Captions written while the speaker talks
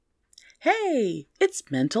Hey, it's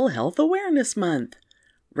Mental Health Awareness Month.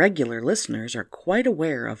 Regular listeners are quite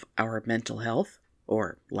aware of our mental health,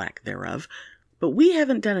 or lack thereof, but we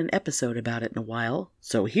haven't done an episode about it in a while,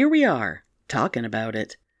 so here we are, talking about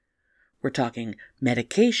it. We're talking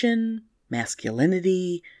medication,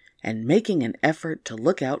 masculinity, and making an effort to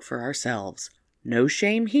look out for ourselves. No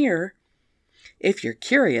shame here. If you're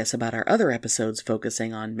curious about our other episodes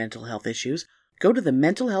focusing on mental health issues, go to the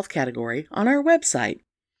mental health category on our website.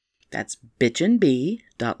 That's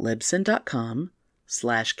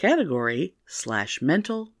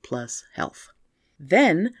bitchandb.libsyn.com/category/mental+health.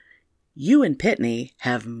 Then, you and Pitney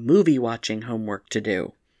have movie watching homework to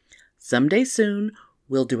do. Someday soon,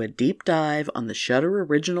 we'll do a deep dive on the Shudder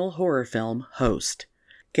original horror film, Host.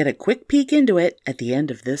 Get a quick peek into it at the end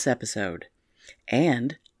of this episode.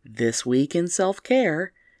 And, this week in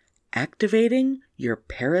self-care, activating your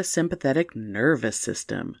parasympathetic nervous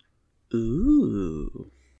system.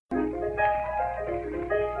 Ooh.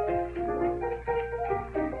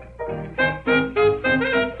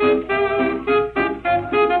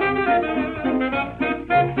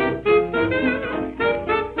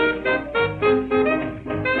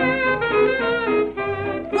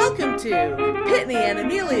 Welcome to Pitney and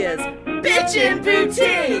Amelia's Bitchin'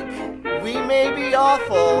 Boutique! We may be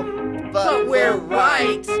awful, But we're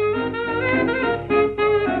right!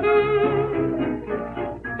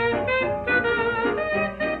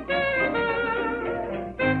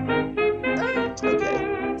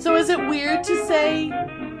 Okay. So is it weird to say,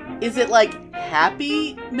 is it like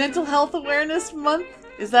Happy Mental Health Awareness Month?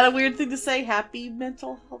 Is that a weird thing to say, Happy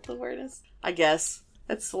Mental Health Awareness? I guess.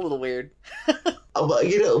 That's a little weird. Well,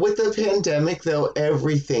 with the pandemic, though,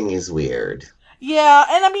 everything is weird. Yeah,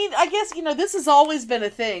 and I mean, I guess, this has always been a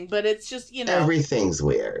thing, but it's just, Everything's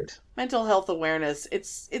weird. mental health awareness.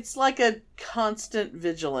 It's like a constant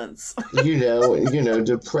vigilance.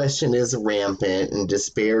 Depression is rampant and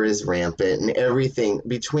despair is rampant and everything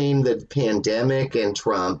between the pandemic and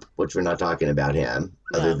Trump, which we're not talking about him,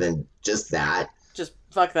 other than just that. Just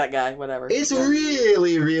fuck that guy, whatever. It's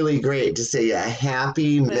really, really great to say a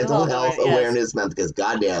happy mental health awareness month, because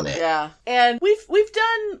goddamn it. Yeah. And we've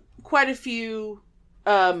done quite a few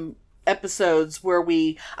episodes where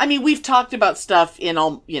we've talked about stuff in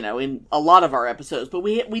in a lot of our episodes, but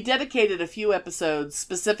we dedicated a few episodes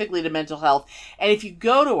specifically to mental health. And if you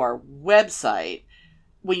go to our website,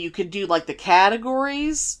 when you can do like the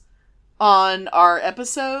categories on our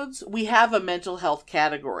episodes, we have a mental health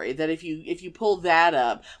category that if you pull that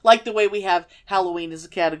up, like the way we have Halloween as a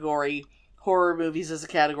category, horror movies as a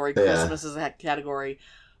category, Christmas as a category,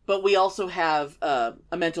 but we also have a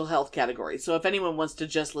mental health category. So if anyone wants to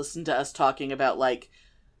just listen to us talking about like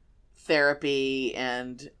therapy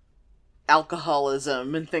and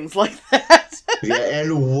alcoholism and things like that. Yeah,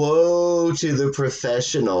 and woe to the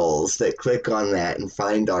professionals that click on that and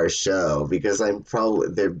find our show, because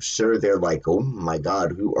they're sure they're like, oh my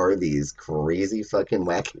God, who are these crazy fucking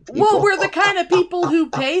wacky people? Well, we're the kind of people who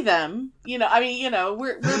pay them. We're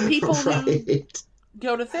people right. who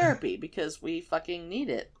go to therapy because we fucking need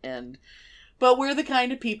it. But we're the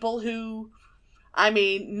kind of people who,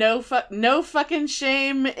 no fucking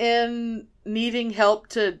shame in needing help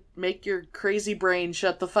to make your crazy brain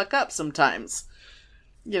shut the fuck up sometimes.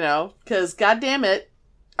 Because goddamn it,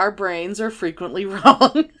 our brains are frequently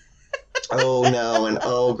wrong. Oh no, and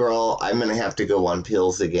oh girl, I'm gonna have to go on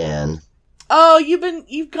pills again. Oh,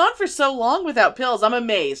 you've gone for so long without pills. I'm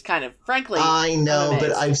amazed, kind of. Frankly, I know,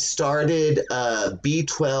 but I've started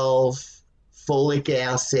B12, folic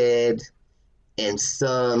acid, and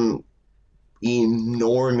some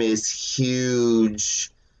enormous,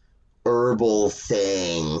 huge herbal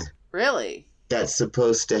thing. Really? That's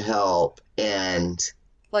supposed to help, and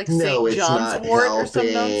like no, St. John's wort or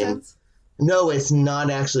some nonsense? No, it's not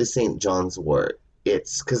actually St. John's wort.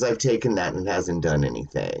 It's because I've taken that and it hasn't done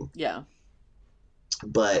anything. Yeah.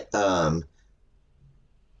 But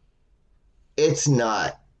it's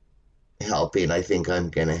not helping. I think I'm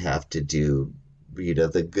going to have to do,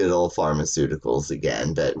 the good old pharmaceuticals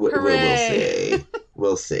again. But we'll see.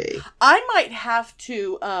 We'll see. I might have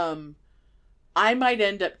to, I might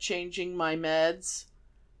end up changing my meds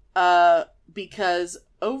because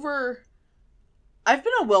I've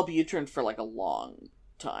been on Wellbutrin for like a long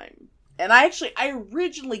time. And I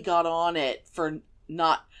originally got on it for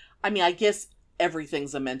I guess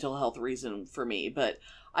everything's a mental health reason for me, but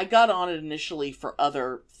I got on it initially for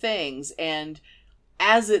other things, and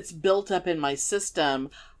as it's built up in my system,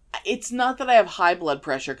 it's not that I have high blood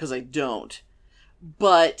pressure, because I don't,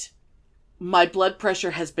 but my blood pressure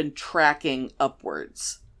has been tracking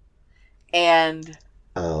upwards. And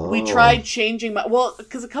We Oh. tried changing my, well,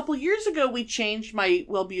 because a couple years ago we changed my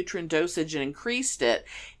Wellbutrin dosage and increased it,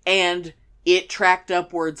 and it tracked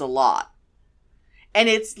upwards a lot. And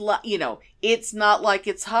it's, it's not like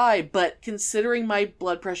it's high, but considering my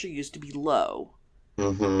blood pressure used to be low,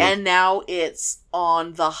 Mm-hmm. and now it's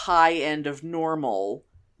on the high end of normal,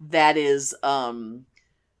 that is,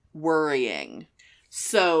 worrying.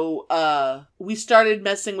 So, we started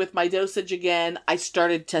messing with my dosage again. I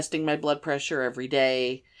started testing my blood pressure every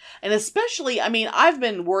day. And especially, I mean, I've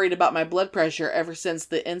been worried about my blood pressure ever since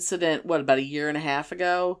the incident, about a year and a half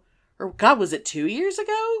ago? Or, God, was it 2 years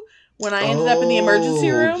ago? When I ended up in the emergency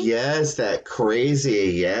Oh, room? yes, that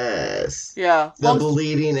crazy, yes. Yeah. The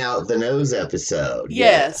bleeding out the nose episode,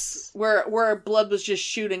 Yes. yes. Where blood was just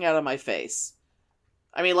shooting out of my face.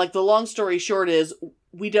 I mean, like, the long story short is,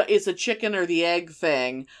 it's a chicken or the egg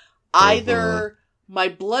thing. Mm-hmm. Either my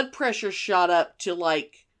blood pressure shot up to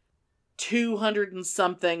like 200 and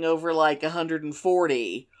something over like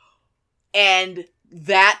 140, and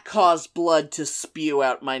that caused blood to spew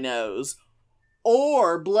out my nose,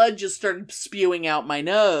 or blood just started spewing out my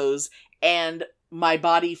nose, and my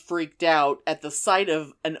body freaked out at the sight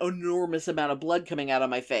of an enormous amount of blood coming out of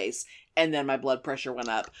my face, and then my blood pressure went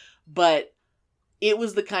up. But it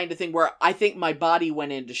was the kind of thing where I think my body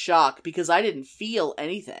went into shock because I didn't feel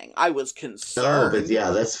anything. I was Oh, but concerned. yeah,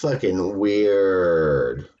 that's fucking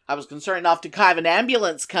weird. I was concerned enough to have an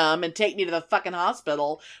ambulance come and take me to the fucking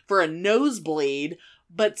hospital for a nosebleed,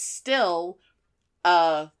 but still,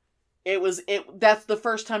 that's the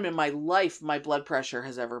first time in my life my blood pressure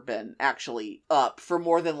has ever been actually up for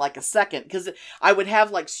more than like a second, because I would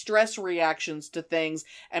have like stress reactions to things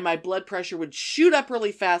and my blood pressure would shoot up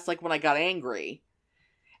really fast, like when I got angry,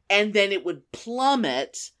 and then it would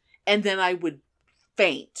plummet, and then I would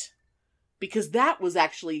faint, because that was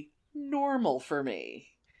actually normal for me.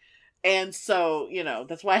 And so,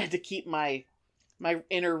 that's why I had to keep my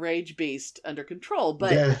inner rage beast under control.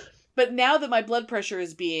 But Yeah. now that my blood pressure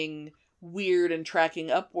is being weird and tracking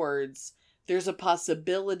upwards, there's a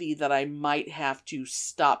possibility that I might have to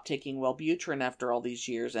stop taking Wellbutrin after all these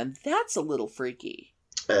years, and that's a little freaky.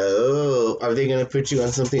 Oh, are they going to put you on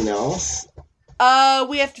something else?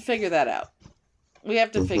 We have to figure that out. We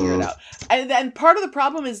have to figure it Mm-hmm. out. And part of the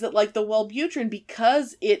problem is that, like, the Wellbutrin,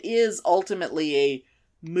 because it is ultimately a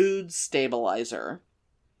mood stabilizer,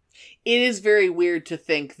 it is very weird to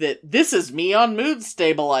think that this is me on mood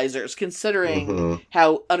stabilizers, considering Mm-hmm.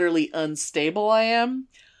 how utterly unstable I am.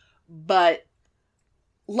 But,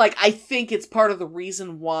 like, I think it's part of the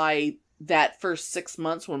reason why that first 6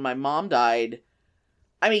 months when my mom died,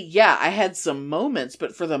 I mean, yeah, I had some moments,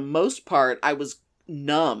 but for the most part, I was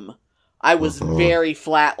numb. I was Mm-hmm. very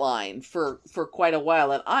flatline for quite a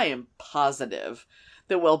while, and I am positive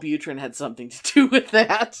that Wellbutrin had something to do with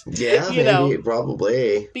that. Yeah, you maybe, know,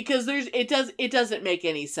 probably. because it doesn't make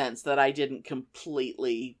any sense that I didn't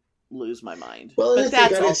completely lose my mind. Well, and But if they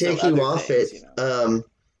that's got to also take you other off things, it,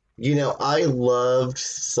 I loved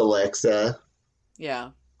Celexa,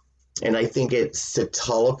 Yeah, and I think it's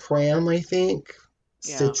citalopram, I think.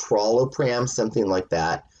 yeah, Citalopram, something like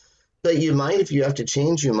that. But you might, if you have to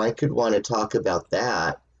change, you might could want to talk about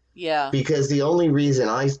that, yeah. because the only reason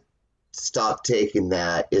I stopped taking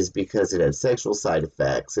that is because it had sexual side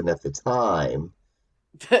effects, and at the time,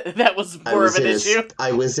 That was I more of was an in issue.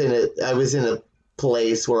 I was in a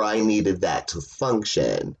place where I needed that to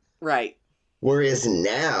function. Right. Whereas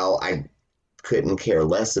now I couldn't care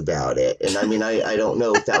less about it. And I mean, I don't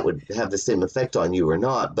know if that would have the same effect on you or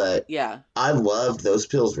not, but Yeah. I loved those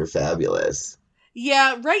pills were fabulous.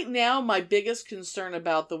 Yeah, right now my biggest concern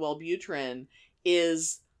about the Wellbutrin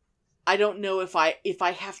is I don't know if I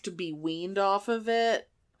have to be weaned off of it,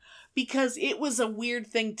 because it was a weird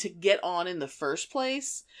thing to get on in the first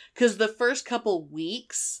place, cuz the first couple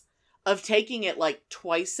weeks of taking it like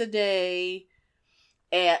twice a day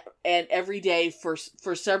and every day for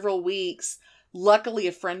several weeks, luckily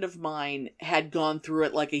a friend of mine had gone through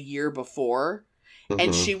it like a year before,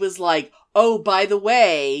 and Hmm. she was like, "Oh, by the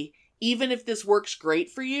way, even if this works great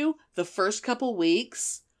for you, the first couple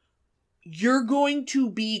weeks, you're going to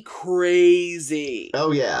be crazy.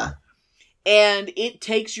 Oh, yeah. And it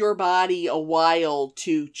takes your body a while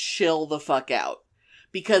to chill the fuck out."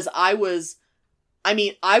 Because I was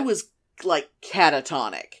like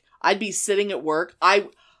catatonic. I'd be sitting at work.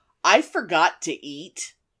 I forgot to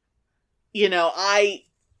eat.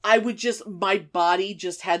 I would just, my body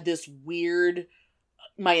just had this weird,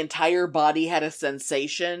 my entire body had a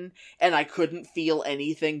sensation, and I couldn't feel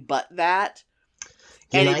anything but that.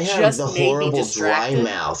 And And I it have just the made me horrible dry distracted.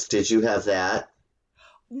 mouth. Did you have that?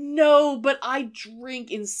 No, but I drink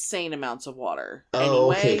insane amounts of water.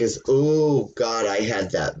 Oh, okay, Anyway. because, oh, God, I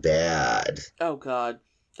had that bad. Oh, God.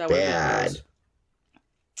 That would have been Bad. gross.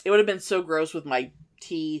 It would have been so gross with my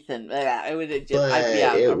teeth and it would have just, But I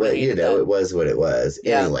it would have was, hated that. it was what it was.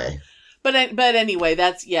 Yeah. Anyway. But anyway,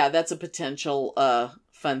 that's a potential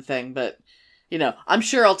fun thing. But I'm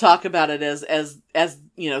sure I'll talk about it as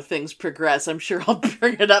things progress. I'm sure I'll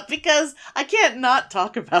bring it up because I can't not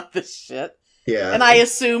talk about this shit. Yeah. And I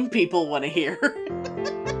assume people want to hear.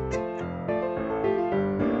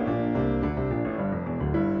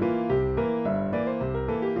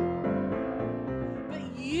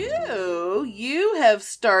 But you have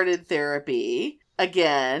started therapy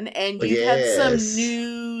again, and you've had some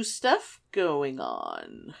new stuff going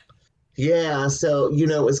on. Yeah, so,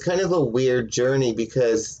 it was kind of a weird journey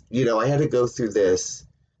because, I had to go through this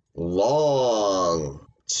long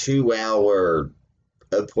 2-hour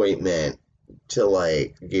appointment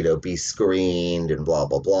to, be screened and blah,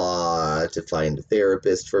 blah, blah, to find a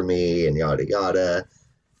therapist for me and yada, yada.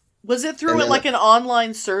 Was it through an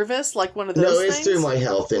online service, like one of those things? No, it's through my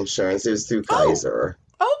health insurance. It was through Kaiser.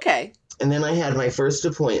 Oh, okay. And then I had my first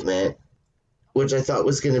appointment, which I thought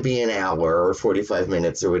was going to be an hour or 45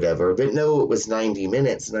 minutes or whatever. But no, it was 90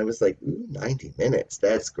 minutes. And I was like, ooh, 90 minutes.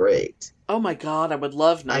 That's great. Oh, my God. I would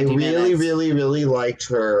love 90 minutes. I really, really, really liked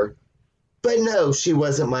her. But no, she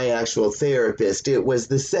wasn't my actual therapist. It was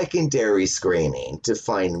the secondary screening to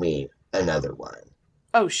find me another one.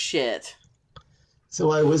 Oh, shit. So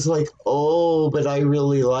I was like, oh, but I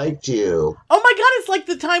really liked you. Oh my God, it's like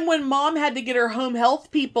the time when Mom had to get her home health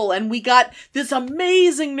people and we got this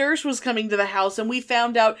amazing nurse was coming to the house and we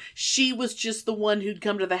found out she was just the one who'd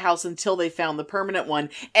come to the house until they found the permanent one.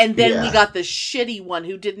 And then we got the shitty one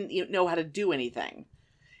who didn't know how to do anything.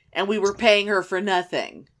 And we were paying her for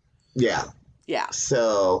nothing. Yeah. Yeah.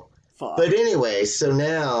 So, fuck. But anyway, so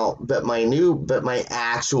now, but my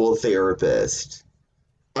actual therapist,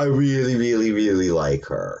 I really, really, really like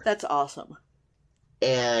her. That's awesome.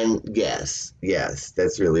 And yes,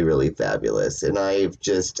 that's really, really fabulous. And I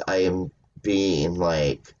am being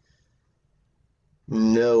like,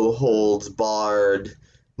 no holds barred,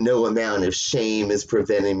 no amount of shame is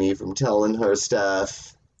preventing me from telling her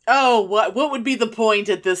stuff. Oh, what would be the point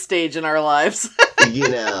at this stage in our lives?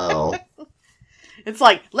 It's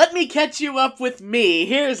like, let me catch you up with me.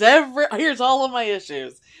 Here's all of my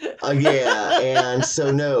issues. Yeah, and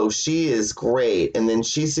so no, she is great. And then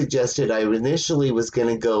she suggested I initially was going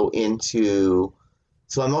to go into,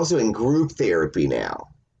 so I'm also in group therapy now.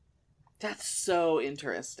 That's so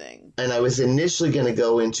interesting. And I was initially going to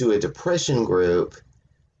go into a depression group,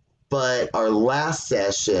 but our last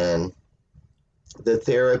session, the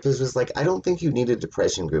therapist was like, I don't think you need a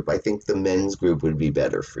depression group. I think the men's group would be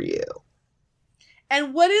better for you.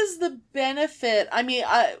 And what is the benefit? I mean,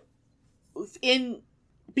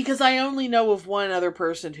 because I only know of one other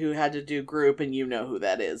person who had to do group, and you know who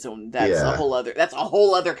that is, and that's a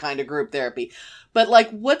whole other kind of group therapy. But like,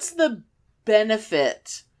 what's the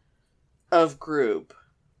benefit of group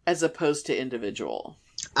as opposed to individual?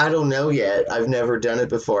 I don't know yet. I've never done it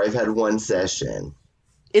before. I've had one session.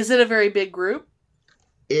 Is it a very big group?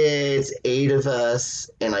 It's 8 of us,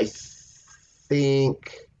 and I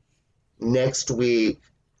think next week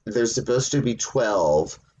there's supposed to be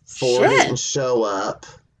 12. 4 didn't show up.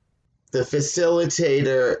 The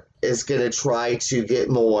facilitator is going to try to get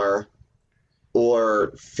more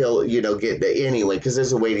or anyway, because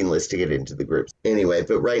there's a waiting list to get into the groups. Anyway,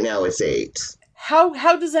 but right now it's 8.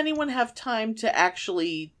 How does anyone have time to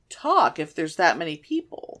actually talk if there's that many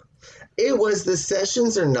people? The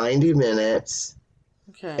sessions are 90 minutes.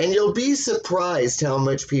 Okay. And you'll be surprised how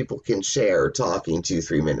much people can share talking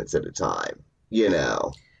 2-3 minutes at a time,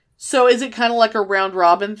 So is it kind of like a round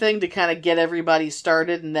robin thing to kind of get everybody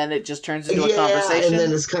started and then it just turns into a conversation? And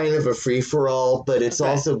then it's kind of a free-for-all, but it's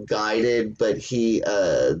also guided, but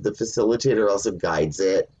the facilitator also guides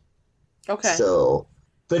it. Okay. So,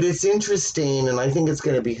 but it's interesting, and I think it's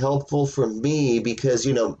going to be helpful for me because,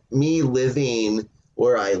 me living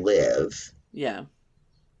where I live. Yeah.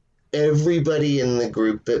 Everybody in the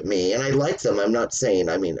group but me, and I like them. I'm not saying,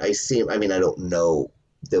 I don't know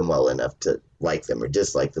them well enough to like them or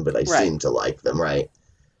dislike them, but I seem to like them, right?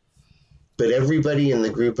 But everybody in the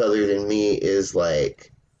group other than me is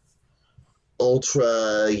like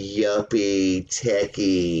ultra yuppie,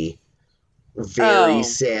 techie, very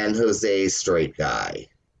San Jose straight guy.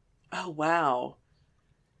 Oh, wow.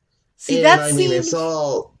 See, it's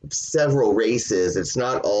all several races. It's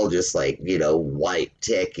not all just like, white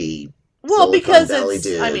techie Well, because belly it's,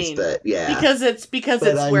 dudes, I mean, but yeah. because it's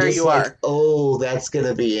I'm where just you like, are. oh, that's going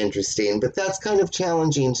to be interesting. But that's kind of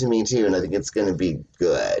challenging to me, too. And I think it's going to be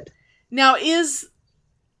good. Now, is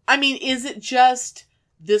it just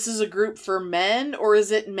this is a group for men, or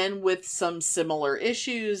is it men with some similar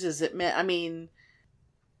issues? Is it men?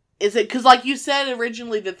 Is it, because like you said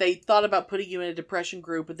originally that they thought about putting you in a depression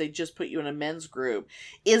group, but they just put you in a men's group.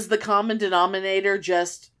 Is the common denominator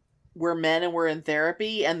just we're men and we're in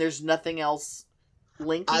therapy and there's nothing else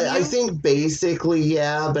linking you? I think basically,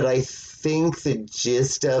 yeah, but I think the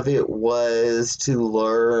gist of it was to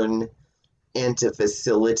learn and to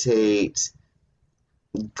facilitate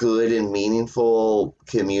good and meaningful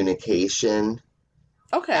communication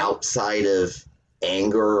outside of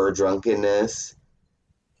anger or drunkenness.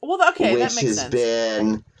 Well, okay, which that makes has sense.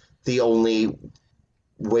 been the only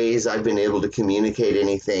ways I've been able to communicate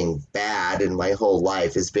anything bad in my whole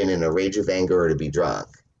life has been in a rage of anger or to be drunk.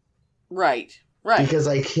 Right. Because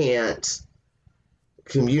I can't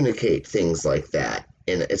communicate things like that.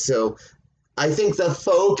 And so I think the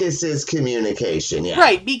focus is communication, yeah.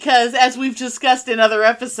 Right, because as we've discussed in other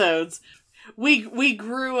episodes, we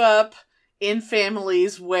grew up in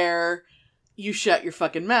families where you shut your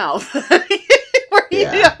fucking mouth.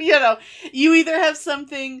 You either have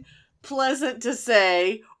something pleasant to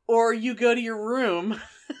say or you go to your room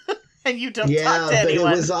and you don't talk to anyone.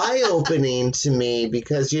 But it was eye-opening to me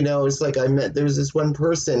because, it's like there's this one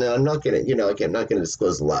person, and I'm not going to, I'm not going to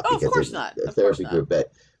disclose a lot because of course not. A therapy group,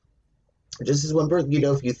 but just this one person,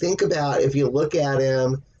 if you look at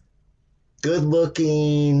him, good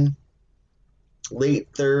looking,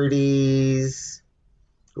 late 30s,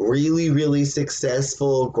 really, really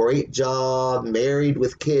successful, great job, married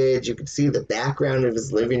with kids. You can see the background of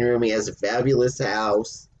his living room. He has a fabulous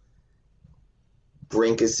house.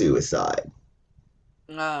 Brink of suicide.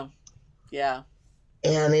 Oh, yeah.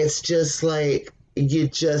 And it's just like, you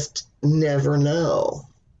just never know.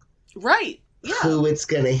 Right. Yeah. Who it's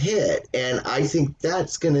going to hit. And I think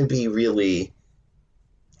that's going to be really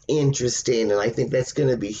interesting, and I think that's going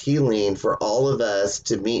to be healing for all of us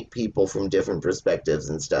to meet people from different perspectives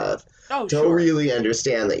and stuff. To really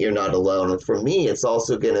understand that you're not alone. And for me, it's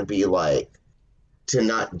also going to be like to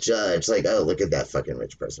not judge, like, oh, look at that fucking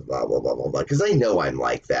rich person, blah, blah, blah, blah, blah. Because I know I'm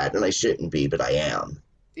like that, and I shouldn't be, but I am.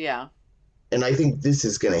 Yeah. And I think this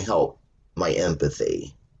is going to help my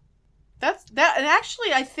empathy. And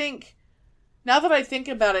actually, I think, now that I think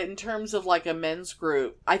about it in terms of like a men's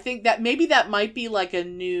group, I think that maybe that might be like a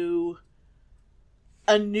new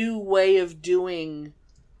way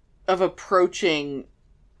of approaching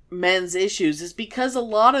men's issues, is because a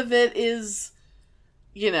lot of it is,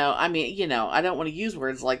 I don't want to use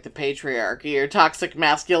words like the patriarchy or toxic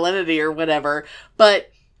masculinity or whatever,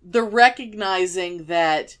 but the recognizing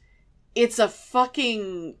that it's a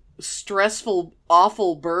fucking stressful,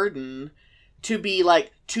 awful burden to be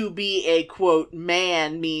a quote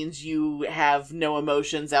man means you have no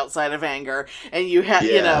emotions outside of anger, and you have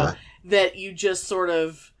that you just sort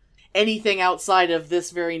of anything outside of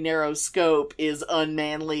this very narrow scope is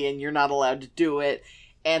unmanly and you're not allowed to do it.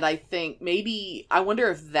 And I think I wonder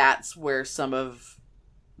if that's where some of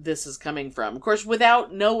this is coming from. Of course,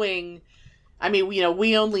 without knowing,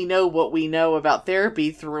 we only know what we know about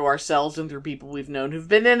therapy through ourselves and through people we've known who've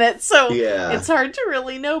been in it. So it's hard to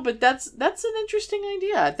really know, but that's an interesting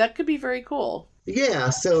idea. That could be very cool.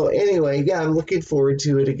 Yeah, so anyway, I'm looking forward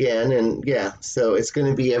to it again. And so it's going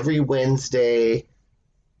to be every Wednesday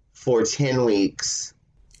for 10 weeks.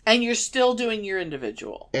 And you're still doing your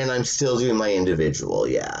individual. And I'm still doing my individual,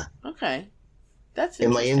 yeah. Okay. That's interesting.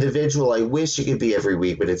 And my individual, I wish it could be every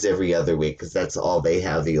week, but it's every other week because that's all they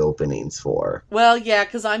have the openings for. Well, yeah,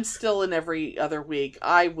 because I'm still in every other week.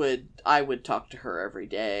 I would talk to her every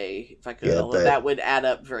day if I could, although that would add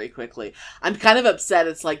up very quickly. I'm kind of upset.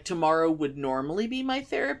 It's like tomorrow would normally be my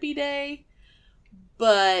therapy day,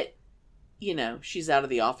 but, she's out of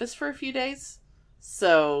the office for a few days.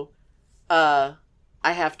 So,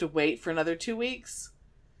 I have to wait for another 2 weeks.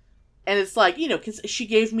 And it's like, because she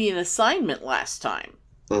gave me an assignment last time.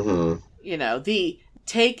 Mm-hmm. The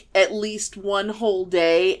take at least one whole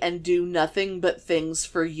day and do nothing but things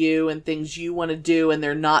for you and things you want to do, and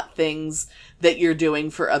they're not things that you're doing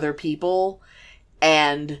for other people.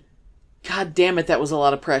 And God damn it, that was a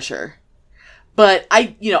lot of pressure. But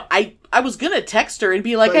I was gonna text her and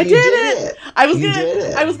be like, I did it. I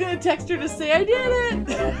was gonna text her to say I did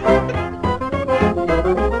it.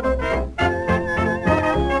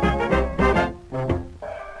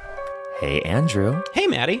 Hey, Andrew. Hey,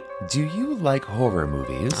 Maddie. Do you like horror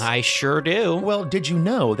movies? I sure do. Well, did you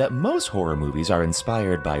know that most horror movies are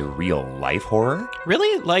inspired by real-life horror?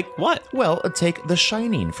 Really? Like what? Well, take The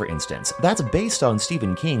Shining, for instance. That's based on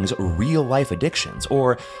Stephen King's real-life addictions,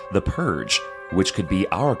 or The Purge, which could be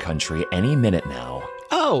our country any minute now.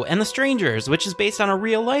 Oh, and The Strangers, which is based on a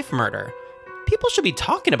real-life murder. People should be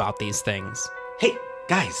talking about these things. Hey,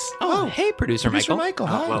 guys. Oh, hey, Producer Michael.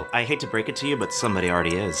 Hi. Well, I hate to break it to you, but somebody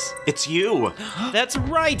already is. It's you. That's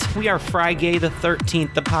right. We are Friday the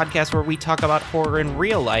 13th, the podcast where we talk about horror in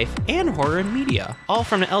real life and horror in media, all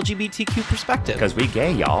from an LGBTQ perspective. Because we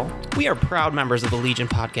gay, y'all. We are proud members of the Legion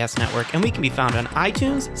Podcast Network, and we can be found on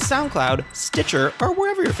iTunes, SoundCloud, Stitcher, or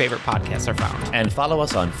wherever your favorite podcasts are found. And follow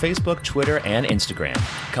us on Facebook, Twitter, and Instagram.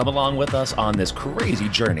 Come along with us on this crazy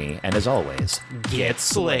journey, and as always, Get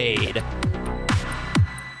slayed.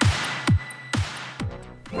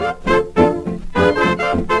 I've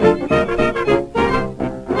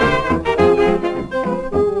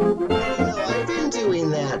been doing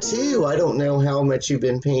that too. I don't know how much you've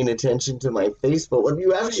been paying attention to my Facebook. Well,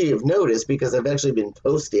 you actually have noticed because I've actually been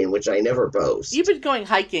posting, which I never post. You've been going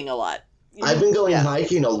hiking a lot. I've been going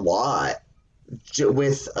hiking a lot.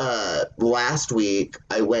 With last week,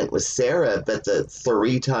 I went with Sarah, but the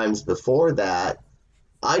 3 times before that,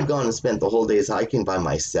 I'd gone and spent the whole days hiking by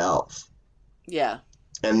myself. Yeah.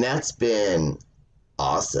 And that's been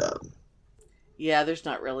awesome. Yeah, there's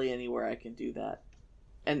not really anywhere I can do that.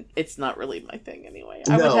 And it's not really my thing anyway.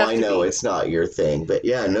 I know it's not your thing, but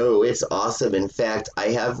yeah, no, it's awesome. In fact, I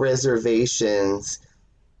have reservations.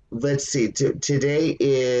 Let's see, today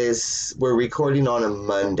we're recording on a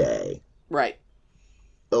Monday. Right.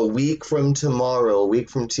 A week from tomorrow, a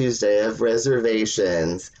week from Tuesday, I have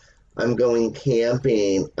reservations. I'm going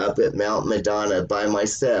camping up at Mount Madonna by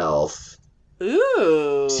myself.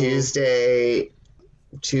 Ooh. Tuesday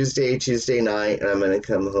night, and I'm going to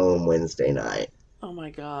come home Wednesday night. Oh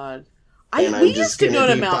my God. And we I'm just used to going go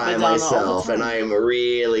to be Mount by Madonna all the myself, time. and I am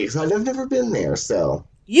really excited. I've never been there, so.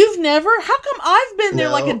 You've never? How come I've been there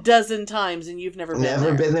No. like a dozen times and you've never been there?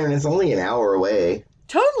 Never been there, and it's only an hour away.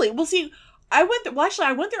 Totally. Well, see, I went there. Well, actually,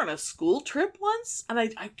 I went there on a school trip once, and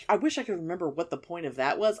I wish I could remember what the point of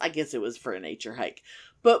that was. I guess it was for a nature hike.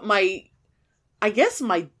 But I guess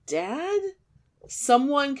my dad,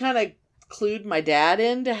 someone kind of clued my dad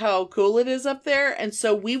into how cool it is up there, and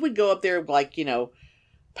so we would go up there, like,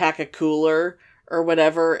 pack a cooler or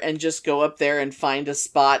whatever, and just go up there and find a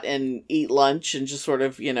spot and eat lunch and just sort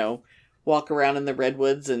of, walk around in the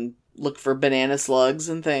redwoods and look for banana slugs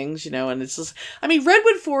and things, and it's just,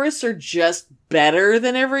 redwood forests are just better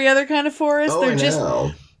than every other kind of forest. Oh, They're I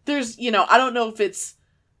know. there's, I don't know if it's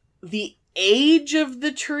the age of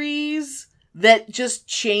the trees that just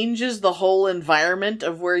changes the whole environment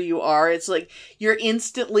of where you are. It's like you're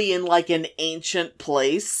instantly in like an ancient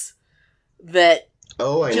place that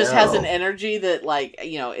just has an energy that, like,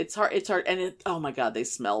 it's hard, and oh my God, they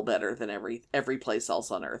smell better than every place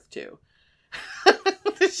else on Earth too.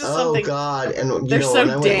 There's just something. God, and they're so when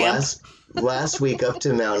I damp. went last week up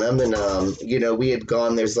to Mount Umunhum, we had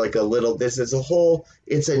gone. There's like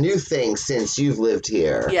it's a new thing since you've lived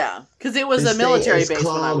here. Yeah, because it was This a military thing is base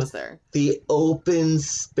when I called was there. The open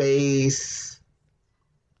space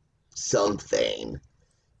something.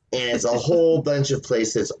 And it's a whole bunch of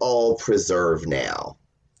places all preserved now.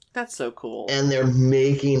 That's so cool. And they're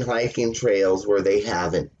making hiking trails where they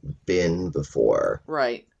haven't been before.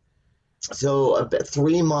 Right. So about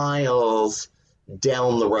 3 miles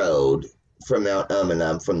down the road from Mount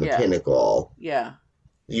Umunhum, from the pinnacle, Yeah.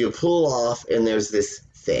 you pull off and there's this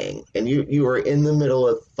thing. And you are in the middle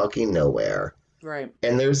of fucking nowhere. Right.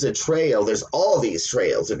 And there's a trail. There's all these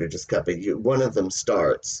trails that are just coming. One of them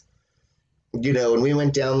starts. And we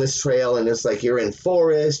went down this trail, and it's like you're in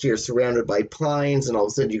forest, you're surrounded by pines, and all of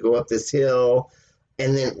a sudden you go up this hill,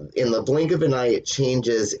 and then in the blink of an eye it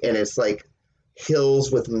changes, and it's like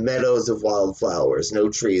hills with meadows of wildflowers. No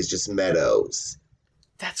trees, just meadows.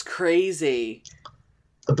 That's crazy.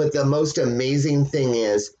 But the most amazing thing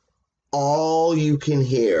is all you can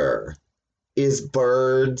hear is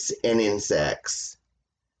birds and insects.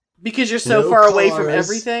 Because you're so No far away from cars,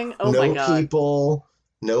 everything? Oh no my God. people,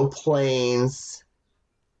 no planes.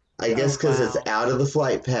 I guess because wow. it's out of the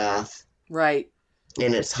flight path. Right.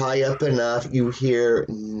 And it's high up enough, you hear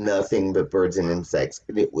nothing but birds and insects.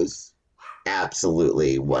 And it was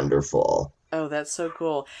absolutely wonderful. Oh, that's so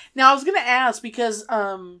cool. Now, I was going to ask, because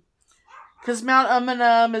Mount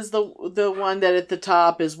Umunhum is the one that at the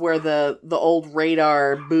top is where the old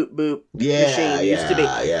radar boop boop machine used to be.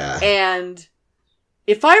 Yeah. And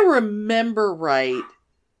if I remember right,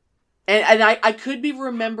 and I could be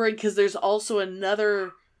remembering, because there's also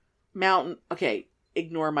another Mountain. Okay,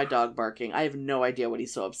 ignore my dog barking. I have no idea what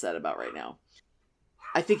he's so upset about right now.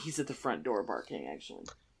 I think he's at the front door barking, actually.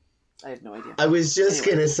 I have no idea. I was just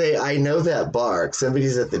going to say, I know that bark.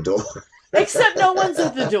 Somebody's at the door. Except no one's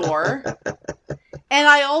at the door. And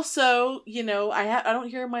I also, I don't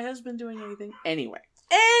hear my husband doing anything. Anyway.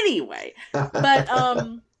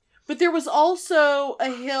 But there was also a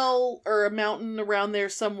hill or a mountain around there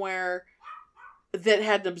somewhere that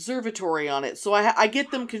had an observatory on it. So I get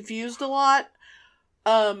them confused a lot.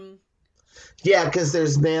 Yeah, because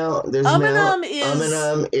there's Umunhum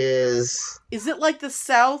is... Is it like the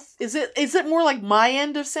south? Is it more like my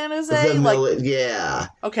end of San Jose? Yeah.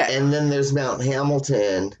 Okay. And then there's Mount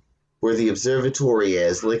Hamilton, where the observatory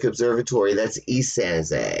is. Lick Observatory, that's East San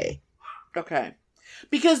Jose. Okay.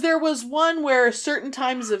 Because there was one where certain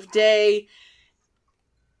times of day,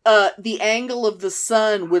 the angle of the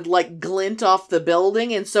sun would glint off the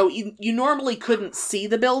building, and so you normally couldn't see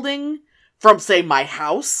the building from, say, my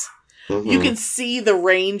house. Mm-hmm. You can see the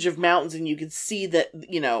range of mountains, and you can see that,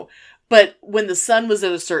 but when the sun was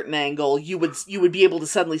at a certain angle, you would be able to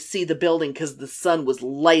suddenly see the building because the sun was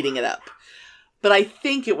lighting it up. But I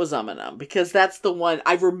think it was Umunhum, because that's the one,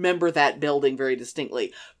 I remember that building very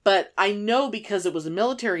distinctly. But I know because it was a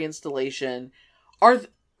military installation, are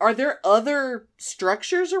there other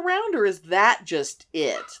structures around, or is that just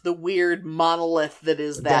it? The weird monolith that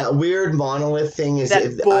is that... That weird monolith thing is...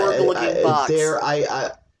 That Borg-looking box.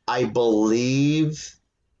 I believe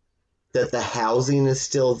that the housing is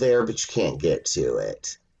still there, but you can't get to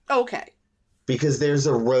it. Okay. Because there's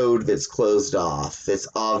a road that's closed off. That's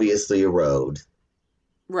obviously a road.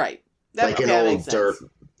 Right. An old dirt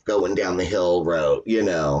going down the hill road,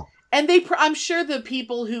 And I'm sure the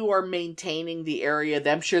people who are maintaining the area,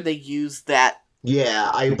 I'm sure they use that.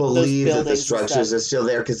 Yeah, I believe that the structures are still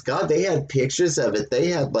there. Because, God, they had pictures of it. They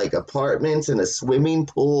had, apartments and a swimming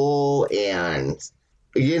pool and...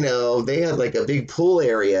 they had a big pool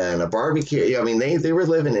area and a barbecue. I mean, they were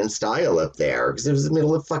living in style up there because it was the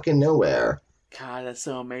middle of fucking nowhere. God, that's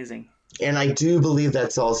so amazing. And I do believe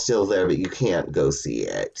that's all still there, but you can't go see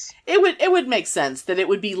it. It would make sense that it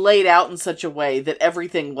would be laid out in such a way that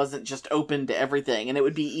everything wasn't just open to everything, and it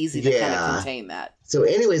would be easy to kind of contain that. So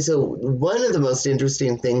anyway, one of the most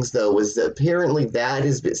interesting things, though, was that apparently that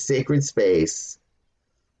is sacred space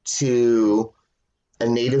to a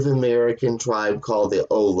Native American tribe called the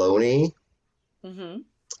Ohlone. Mm-hmm.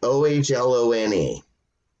 Ohlone.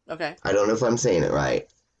 Okay. I don't know if I'm saying it right.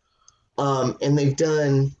 And they've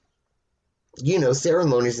done,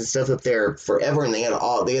 ceremonies and stuff up there forever, and they had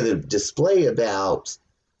a display about,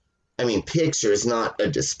 pictures, not a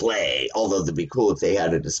display, although it'd be cool if they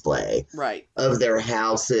had a display. Right. Of their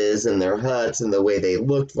houses and their huts and the way they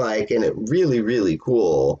looked like, and it really, really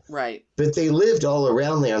cool. Right. But they lived all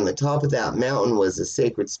around there. On the top of that mountain was a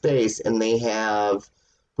sacred space, and they have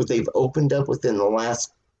what they've opened up within the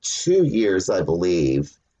last 2 years, I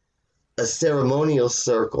believe, a ceremonial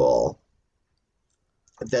circle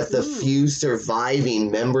that the few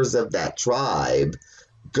surviving members of that tribe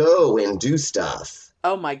go and do stuff.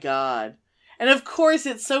 Oh my God. And of course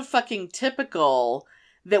it's so fucking typical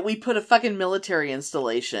that we put a fucking military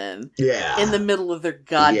installation in the middle of their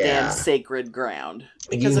goddamn sacred ground.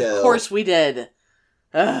 Because of course we did.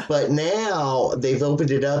 Ugh. But now they've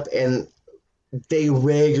opened it up and they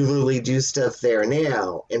regularly do stuff there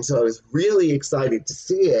now. And so I was really excited to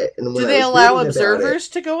see it. And when do they allow observers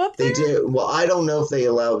to go up there? They do. Well, I don't know if they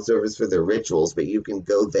allow observers for their rituals, but you can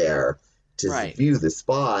go there to view the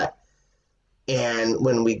spot. And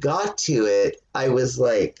when we got to it, I was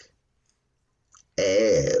like,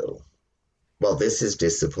 oh, well, this is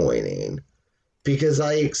disappointing. Because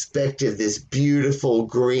I expected this beautiful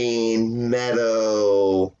green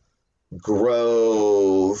meadow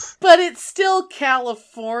grove. But it's still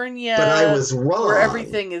California. But I was wrong. Where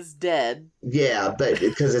everything is dead. Yeah, but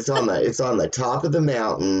because it's on the top of the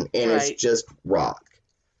mountain and it's just rock.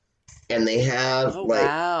 And they have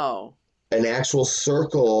an actual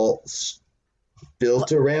circle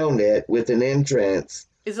built around it with an entrance.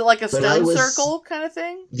 Is it like a stone circle kind of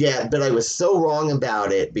thing? Yeah, but I was so wrong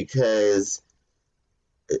about it because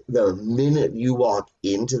the minute you walk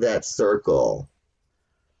into that circle,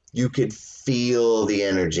 you could feel the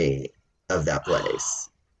energy of that place.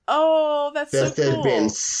 Oh, that's so cool. There have been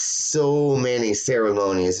so many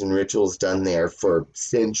ceremonies and rituals done there for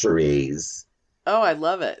centuries. Oh, I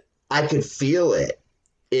love it. I could feel it.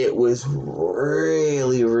 It was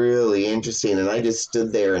really, really interesting. And I just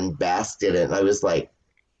stood there and basked in it. And I was like,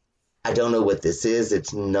 I don't know what this is.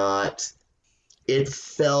 It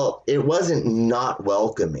wasn't not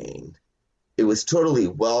welcoming. it was totally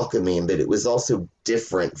welcoming, but it was also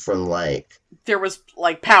different from like There was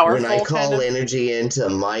like powerful. when I call kind of... energy into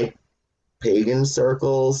my pagan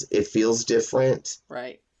circles, it feels different.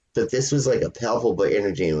 Right. But this was like a palpable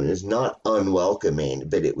energy, and it was not unwelcoming,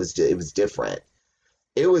 but it was different.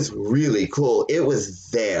 It was really cool. It was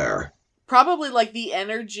there. Probably like the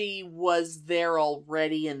energy was there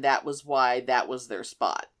already, and that was why that was their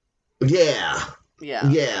spot. Yeah. Yeah.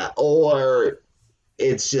 Yeah. Or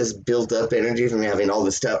it's just built up energy from having all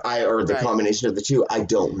the stuff. Or the Right. combination of the two. I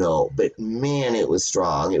don't know. But man, it was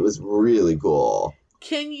strong. It was really cool.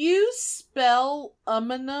 Can you spell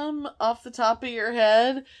Umanum off the top of your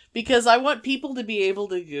head? Because I want people to be able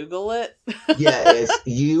to Google it. Yeah, it's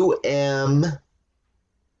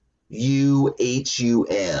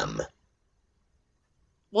UMUHUM.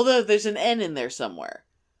 Well, there's an N in there somewhere.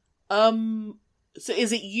 So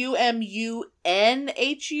is it UMUNHUM?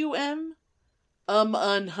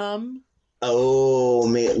 Unhum? Oh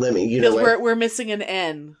man, let me. You know Because what? we're missing an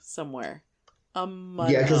N somewhere.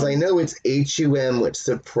 Yeah, because I Unhum. know it's HUM, which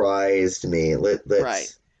surprised me. Let's.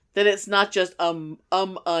 Right. That it's not just it's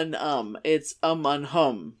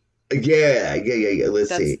unhum. Yeah. Let's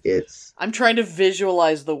That's- see. It's I'm trying to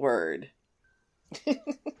visualize the word.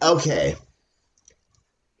 okay.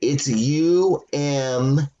 It's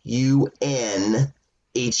UMUNHUM.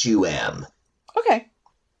 Okay.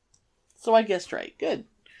 So I guessed right. Good.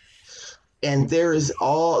 And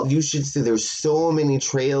you should see, there's so many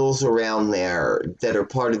trails around there that are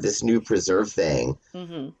part of this new preserve thing.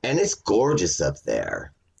 Mm-hmm. And it's gorgeous up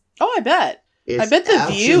there. Oh, I bet. It's bet the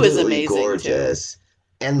view is absolutely amazing, too. gorgeous.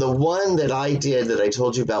 And the one that I did that I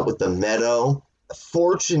told you about with the meadow,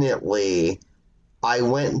 fortunately, I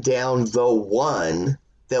went down the one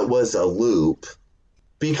that was a loop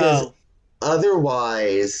because Oh.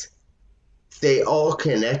 otherwise they all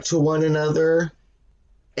connect to one another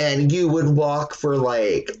and you would walk for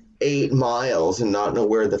like 8 miles and not know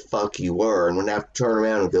where the fuck you were and would have to turn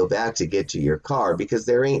around and go back to get to your car because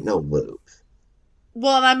there ain't no loop.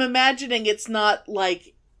 Well, and I'm imagining it's not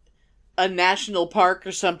like a national park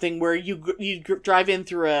or something where you drive in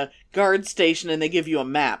through a guard station and they give you a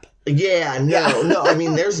map. Yeah, no. I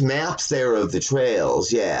mean, there's maps there of the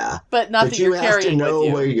trails, yeah. But not But that you you're have to carrying know with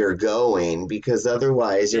you. where you're going because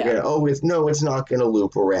otherwise you're Yeah. it's not gonna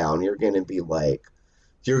loop around. You're gonna be like,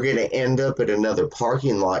 you're gonna end up at another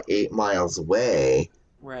parking lot 8 miles away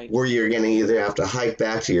Right. where you're gonna either have to hike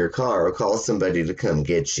back to your car or call somebody to come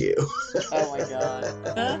get you. Oh my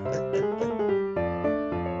god.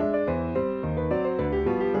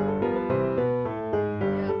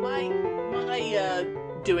 Yeah,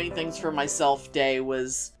 my doing things for myself day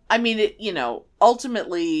was, I mean, it,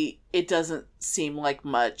 ultimately it doesn't seem like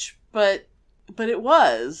much, but it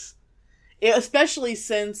was. Especially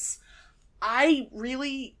since I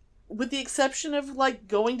really, with the exception of like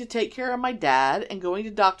going to take care of my dad and going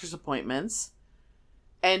to doctor's appointments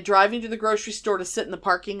and driving to the grocery store to sit in the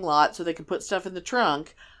parking lot so they can put stuff in the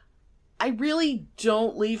trunk, I really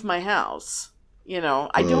don't leave my house.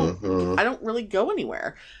 I don't really go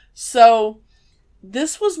anywhere. So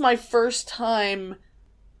this was my first time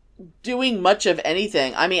doing much of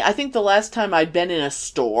anything. I mean, I think the last time I'd been in a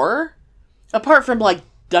store, apart from like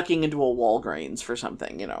ducking into a Walgreens for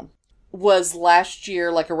something, was last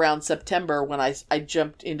year, like around September, when I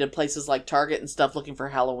jumped into places like Target and stuff looking for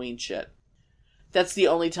Halloween shit. That's the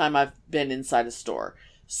only time I've been inside a store.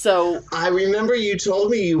 So I remember you told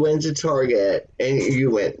me you went to Target and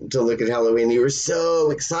you went to look at Halloween. You were so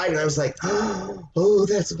excited. I was like, oh,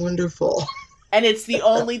 that's wonderful. and it's the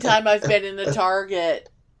only time I've been in a Target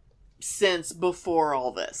since before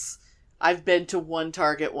all this. I've been to one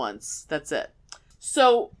Target once. That's it.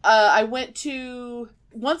 So I went to...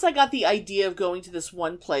 Once I got the idea of going to this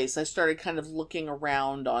one place, I started kind of looking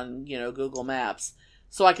around on, Google Maps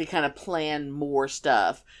so I could kind of plan more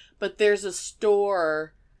stuff. But there's a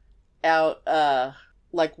store out,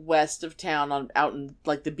 like west of town, out in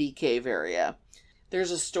like the Bee Cave area.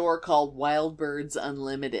 There's a store called Wild Birds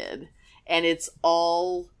Unlimited, and it's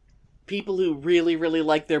all people who really, really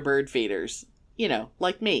like their bird feeders,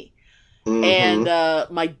 like me. Mhm.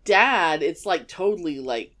 And my dad, it's like totally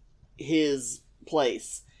like his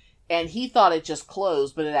place, and he thought it just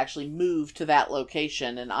closed, but it actually moved to that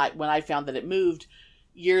location. And when I found that it moved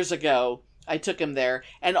years ago, I took him there,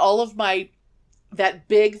 and all of that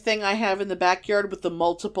big thing I have in the backyard with the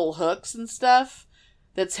multiple hooks and stuff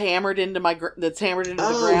that's hammered into the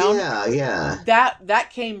ground. Yeah. That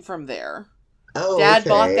came from there. Oh, Dad okay.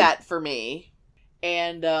 bought that for me,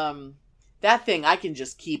 and that thing I can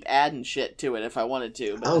just keep adding shit to it if I wanted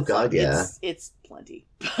to. But Oh, God, yeah. it's plenty.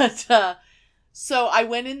 But so I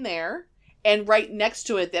went in there, And right next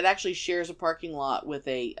to it, that actually shares a parking lot with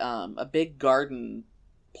a big garden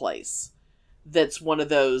place. That's one of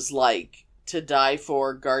those, like, to die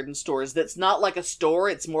for garden stores. That's not like a store.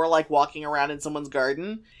 It's more like walking around in someone's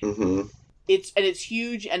garden. Mm-hmm. It's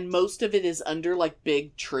huge, and most of it is under, like,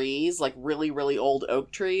 big trees, like really, really old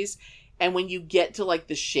oak trees. And when you get to, like,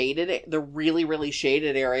 the really, really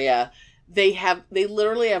shaded area, they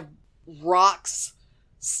literally have rocks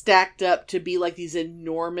stacked up to be like these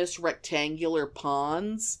enormous rectangular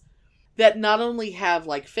ponds that not only have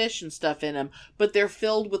like fish and stuff in them, but they're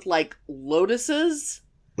filled with like lotuses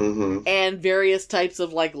and various types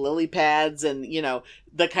of like lily pads and, you know,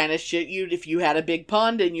 the kind of shit if you had a big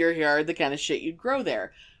pond in your yard, the kind of shit you'd grow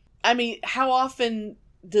there. I mean, how often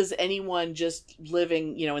does anyone just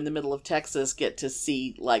living, you know, in the middle of Texas get to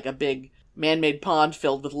see like a big man-made pond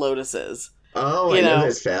filled with lotuses? Oh, I know,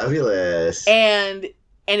 it's fabulous. And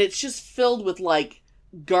it's just filled with, like,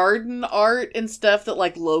 garden art and stuff that,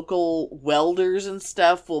 like, local welders and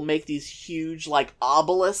stuff will make these huge, like,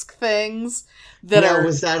 obelisk things that now,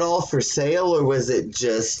 was that all for sale, or was it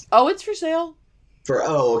just... Oh, it's for sale.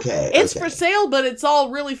 Okay. It's for sale, but it's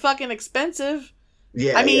all really fucking expensive.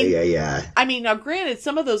 Yeah, yeah. I mean, now, granted,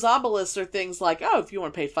 some of those obelisks are things like, oh, if you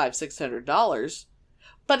want to pay $500-$600.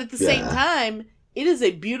 But at the same time... It is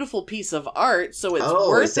a beautiful piece of art, so it's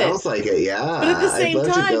worth it. Sounds like it, yeah. But at the same I'd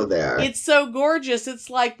love time, to go there. It's so gorgeous. It's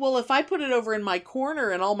like, well, if I put it over in my corner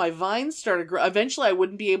and all my vines started growing, eventually I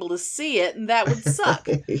wouldn't be able to see it, and that would suck.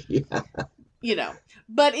 Yeah. You know.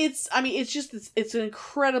 But it's an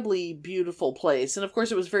incredibly beautiful place. And of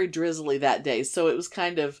course it was very drizzly that day, so it was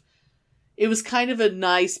kind of a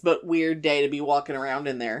nice but weird day to be walking around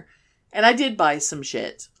in there. And I did buy some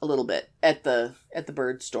shit a little bit at the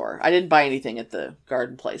bird store. I didn't buy anything at the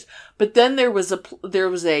garden place. But then there was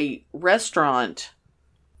a restaurant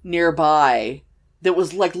nearby that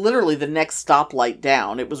was like literally the next stoplight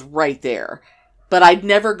down. It was right there. But I'd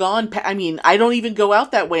never gone I don't even go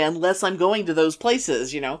out that way unless I'm going to those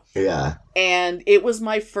places, you know. Yeah. And it was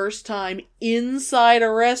my first time inside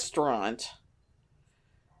a restaurant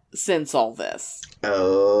since all this.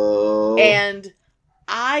 Oh. And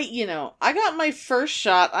I got my first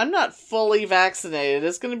shot. I'm not fully vaccinated.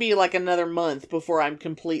 It's going to be like another month before I'm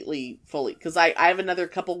completely fully, because I have another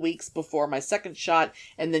couple weeks before my second shot,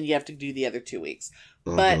 and then you have to do the other 2 weeks.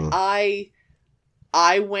 But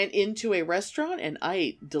I went into a restaurant and I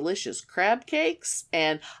ate delicious crab cakes,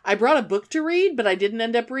 and I brought a book to read, but I didn't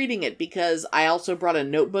end up reading it because I also brought a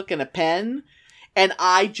notebook and a pen. And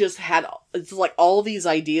I just had, it's like all these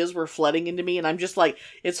ideas were flooding into me, and I'm just like,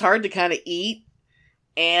 it's hard to kind of eat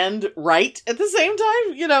and write at the same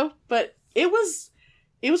time, you know, but it was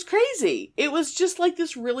crazy. It was just like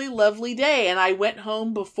this really lovely day, and I went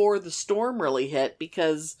home before the storm really hit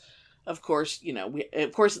because, of course, you know,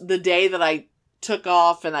 the day that I took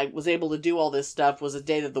off and I was able to do all this stuff was a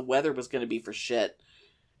day that the weather was going to be for shit.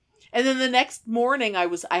 And then the next morning I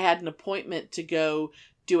had an appointment to go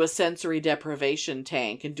do a sensory deprivation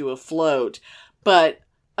tank and do a float, but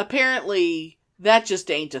apparently that just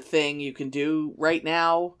ain't a thing you can do right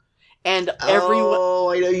now. And everyone...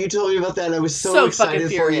 Oh, I know, you told me about that, and I was so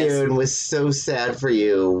excited for you and was so sad for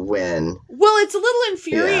you when... Well, it's a little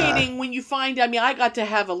infuriating when you find... I mean, I got to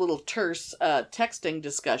have a little terse texting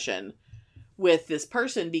discussion with this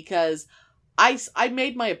person because I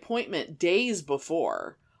made my appointment days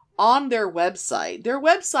before on their website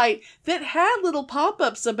that had little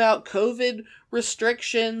pop-ups about COVID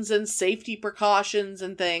restrictions and safety precautions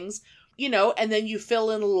and things. You know, and then you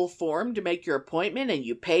fill in a little form to make your appointment and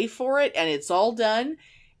you pay for it and it's all done.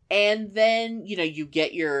 And then, you know, you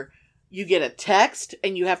get a text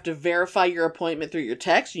and you have to verify your appointment through your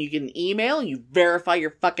text, and you get an email and you verify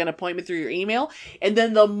your fucking appointment through your email. And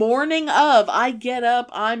then the morning of, I get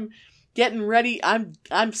up, I'm getting ready.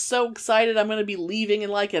 I'm so excited. I'm going to be leaving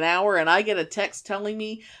in like an hour, and I get a text telling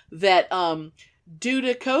me that, due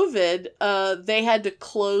to COVID, they had to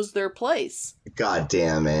close their place. God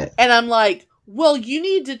damn it. And I'm like, well, you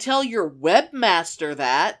need to tell your webmaster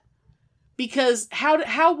that, because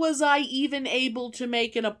how was I even able to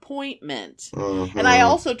make an appointment? Mm-hmm. And I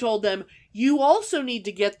also told them, you also need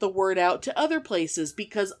to get the word out to other places,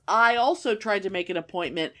 because I also tried to make an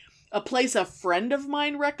appointment, a place a friend of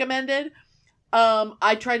mine recommended.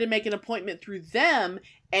 I tried to make an appointment through them,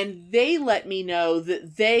 and they let me know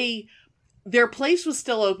that their place was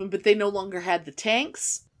still open, but they no longer had the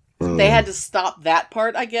tanks. They had to stop that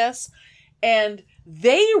part, I guess. And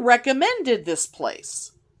they recommended this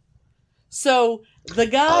place. So the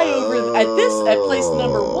guy over at place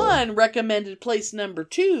number 1 recommended place number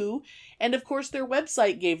 2. And of course their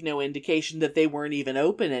website gave no indication that they weren't even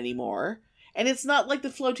open anymore. And it's not like the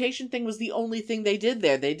flotation thing was the only thing they did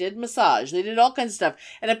there. They did massage. They did all kinds of stuff.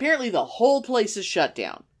 And apparently the whole place is shut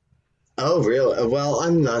down. Oh, really? Well,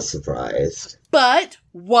 I'm not surprised. But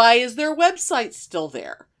why is their website still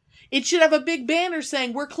there? It should have a big banner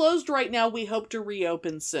saying, we're closed right now. We hope to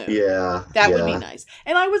reopen soon. Yeah. That would be nice.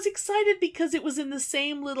 And I was excited because it was in the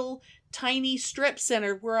same little tiny strip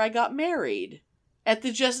center where I got married. At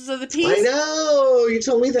the Justice of the Peace. I know! You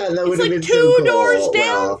told me that. That would have been It's so like cool. 2 doors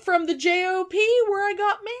down Well, from the JOP where I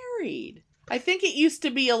got married. I think it used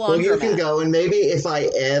to be a laundromat. well, you can go, and maybe if I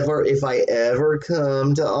ever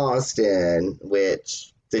come to Austin,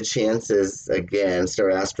 which the chances, again,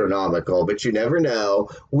 are astronomical, but you never know,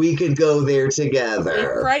 we could go there If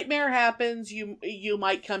together. Frightmare happens, you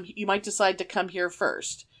might decide to come here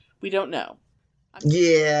first. We don't know.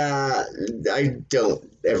 Yeah, I don't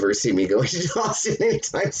ever see me going to Austin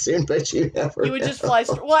anytime soon, but you never You would just fly.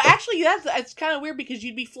 Well, actually, that's kind of weird because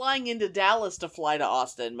you'd be flying into Dallas to fly to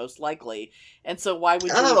Austin, most likely. And so, why would you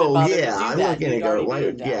even Oh, bother yeah, to do I'm that? not going to You'd go. already Why? be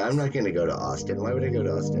in Yeah, Dallas. I'm not going to go to Austin. Why would I go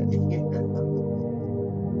to Austin?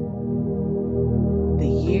 The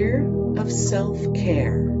Year of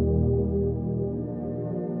Self-Care.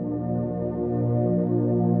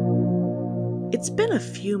 It's been a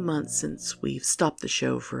few months since we've stopped the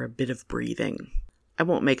show for a bit of breathing. I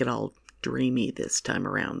won't make it all dreamy this time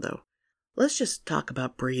around, though. Let's just talk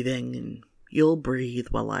about breathing, and you'll breathe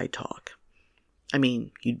while I talk. I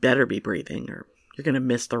mean, you'd better be breathing, or you're going to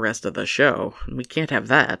miss the rest of the show, and we can't have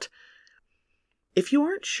that. If you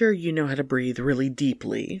aren't sure you know how to breathe really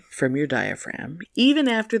deeply from your diaphragm, even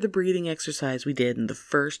after the breathing exercise we did in the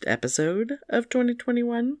first episode of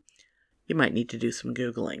 2021, you might need to do some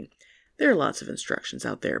Googling. There are lots of instructions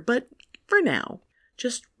out there, but for now,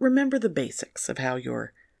 just remember the basics of how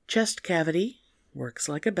your chest cavity works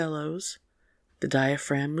like a bellows, the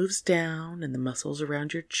diaphragm moves down, and the muscles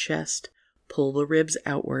around your chest pull the ribs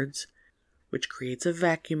outwards, which creates a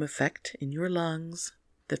vacuum effect in your lungs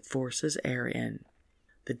that forces air in.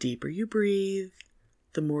 The deeper you breathe,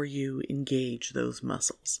 the more you engage those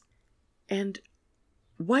muscles. And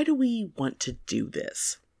why do we want to do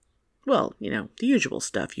this? Well, the usual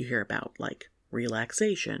stuff you hear about, like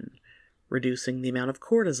relaxation, reducing the amount of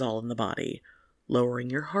cortisol in the body, lowering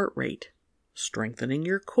your heart rate, strengthening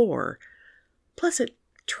your core. Plus, it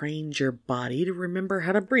trains your body to remember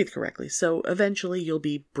how to breathe correctly, so eventually you'll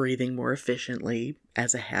be breathing more efficiently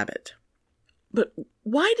as a habit. But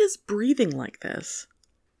why does breathing like this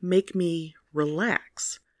make me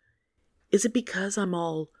relax? Is it because I'm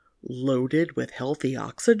all loaded with healthy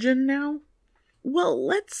oxygen now? Well,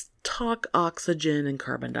 let's talk oxygen and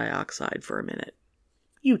carbon dioxide for a minute.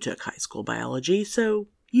 You took high school biology, so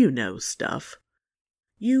you know stuff.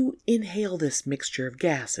 You inhale this mixture of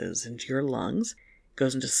gases into your lungs. It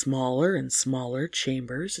goes into smaller and smaller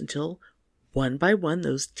chambers until one by one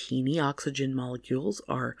those teeny oxygen molecules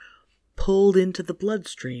are pulled into the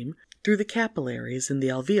bloodstream through the capillaries in the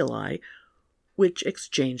alveoli, which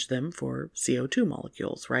exchange them for CO2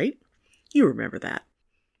 molecules, right? You remember that.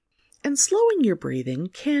 And slowing your breathing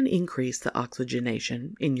can increase the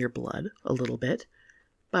oxygenation in your blood a little bit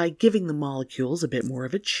by giving the molecules a bit more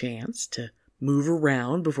of a chance to move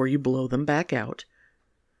around before you blow them back out.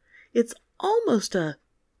 It's almost a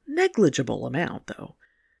negligible amount, though.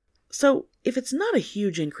 So if it's not a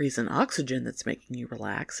huge increase in oxygen that's making you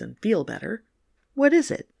relax and feel better, what is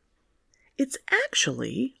it? It's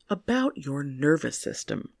actually about your nervous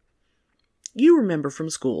system. You remember from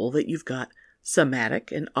school that you've got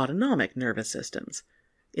somatic and autonomic nervous systems.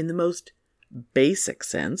 In the most basic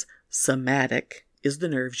sense, somatic is the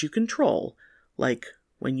nerves you control, like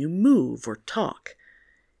when you move or talk,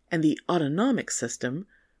 and the autonomic system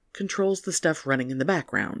controls the stuff running in the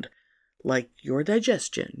background, like your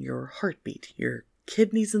digestion, your heartbeat, your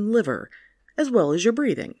kidneys and liver, as well as your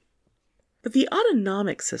breathing. But the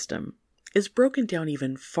autonomic system is broken down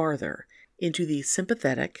even farther into the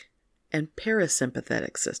sympathetic and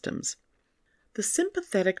parasympathetic systems. The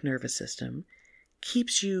sympathetic nervous system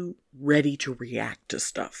keeps you ready to react to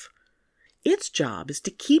stuff. Its job is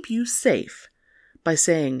to keep you safe by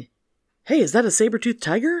saying, "Hey, is that a saber-toothed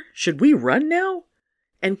tiger? Should we run now?"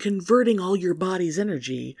 And converting all your body's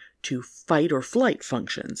energy to fight or flight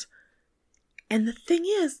functions. And the thing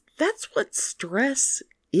is, that's what stress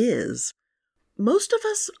is. Most of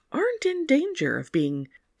us aren't in danger of being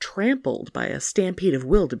trampled by a stampede of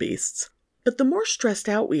wildebeests. But the more stressed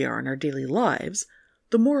out we are in our daily lives,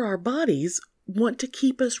 the more our bodies want to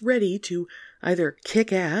keep us ready to either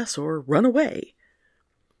kick ass or run away.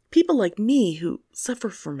 People like me who suffer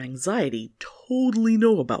from anxiety totally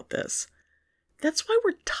know about this. That's why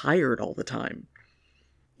we're tired all the time.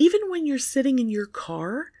 Even when you're sitting in your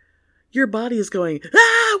car, Your body is going,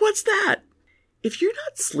 ah, what's that? If you're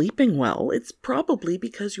not sleeping well, it's probably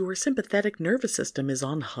because your sympathetic nervous system is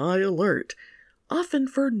on high alert, often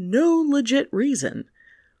for no legit reason.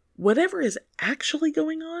 Whatever is actually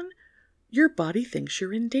going on, your body thinks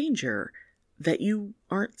you're in danger, that you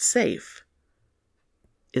aren't safe.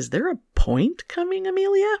 Is there a point coming,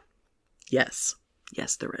 Amelia? Yes,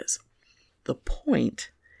 there is. The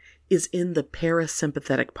point is in the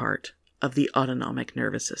parasympathetic part of the autonomic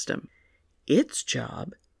nervous system. Its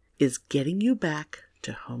job is getting you back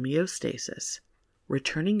to homeostasis,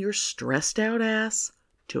 returning your stressed out ass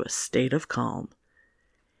to a state of calm.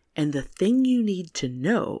 And the thing you need to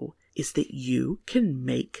know is that you can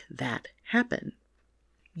make that happen.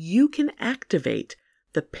 You can activate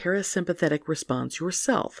the parasympathetic response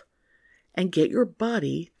yourself and get your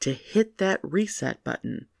body to hit that reset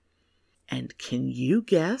button. And can you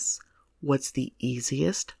guess what's the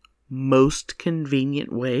easiest, most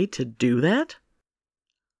convenient way to do that?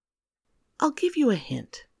 I'll give you a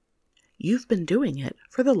hint. You've been doing it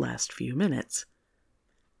for the last few minutes.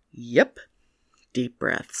 Yep. Deep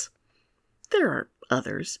breaths. There are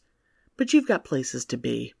others, but you've got places to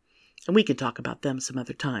be, and we can talk about them some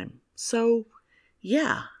other time. So,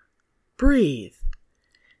 yeah, breathe.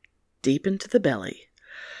 Deep into the belly.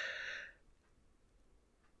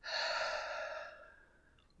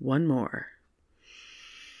 One more.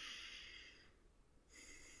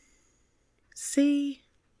 See,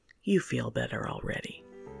 you feel better already.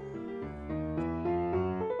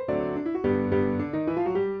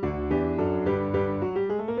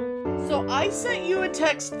 So I sent you a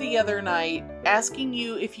text the other night asking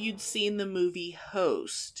you if you'd seen the movie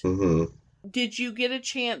Host. Mm-hmm. Did you get a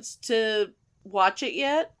chance to watch it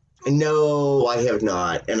yet? No, I have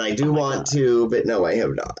not. And I do want to, but no, I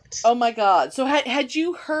have not. Oh my god. So had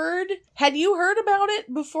you heard about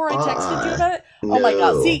it before I texted you about it? No. Oh my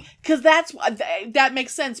god. See, because that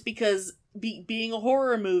makes sense, because being a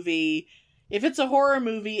horror movie, if it's a horror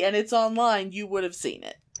movie and it's online, you would have seen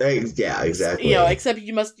it. Yeah, exactly. You know, except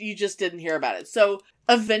you just didn't hear about it. So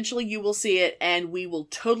eventually you will see it, and we will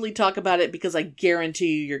totally talk about it, because I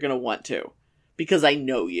guarantee you're going to want to, because I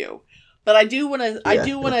know you. But I do want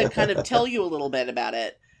to kind of tell you a little bit about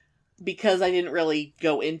it, because I didn't really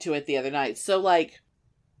go into it the other night. So, like,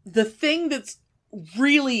 the thing that's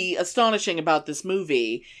really astonishing about this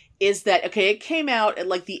movie is that, okay, it came out at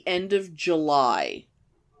like the end of July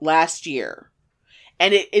last year.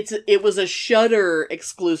 And it was a Shudder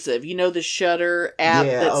exclusive. You know, the Shudder app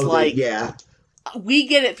we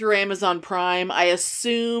get it through Amazon Prime. I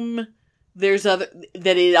assume that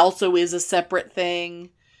it also is a separate thing.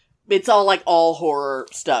 It's all horror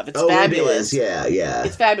stuff. It's fabulous. It is. Yeah.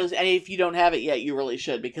 It's fabulous. And if you don't have it yet, you really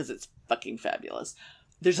should, because it's fucking fabulous.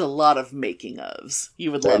 There's a lot of making ofs.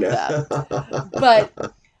 You would love that.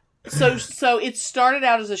 But so it started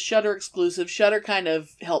out as a Shudder exclusive. Shudder kind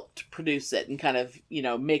of helped produce it and kind of,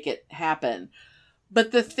 make it happen.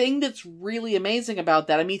 But the thing that's really amazing about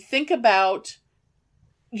that, I mean, think about,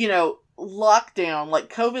 lockdown,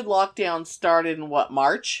 like COVID lockdown started in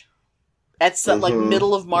March? At like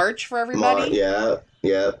middle of March for everybody.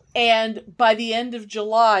 Yeah. And by the end of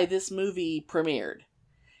July, this movie premiered.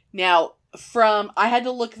 Now, I had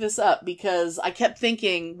to look this up, because I kept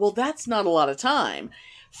thinking, well, that's not a lot of time.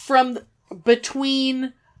 From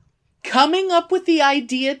between coming up with the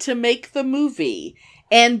idea to make the movie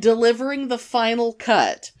and delivering the final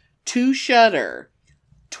cut to Shudder,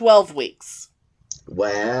 12 weeks.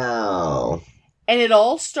 Wow. And it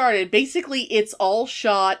all started, basically, it's all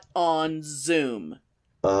shot on Zoom.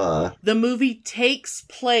 The movie takes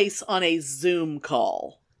place on a Zoom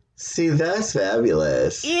call. See, that's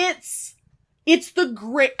fabulous. It's the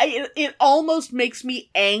great... It almost makes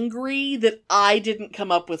me angry that I didn't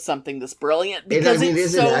come up with something this brilliant, because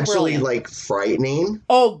it's so actually, brilliant. like, frightening?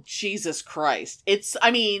 Oh, Jesus Christ. It's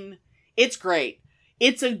great.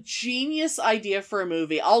 It's a genius idea for a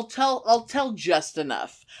movie. I'll tell just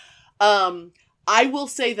enough. I will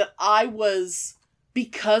say that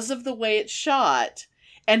because of the way it's shot,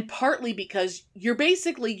 and partly because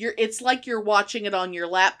it's like you're watching it on your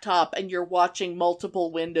laptop and you're watching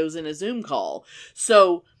multiple windows in a Zoom call.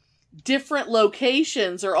 So different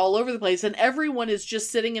locations are all over the place, and everyone is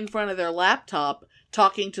just sitting in front of their laptop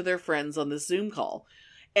talking to their friends on this Zoom call.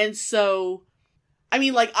 And so, I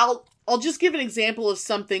mean, like, I'll just give an example of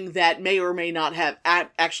something that may or may not have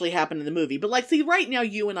actually happened in the movie. But, like, see, right now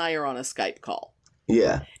you and I are on a Skype call.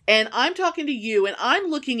 Yeah. And I'm talking to you, and I'm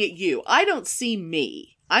looking at you. I don't see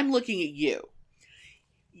me. I'm looking at you.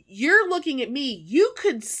 You're looking at me. You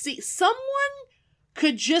could see... Someone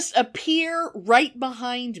could just appear right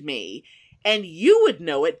behind me, and you would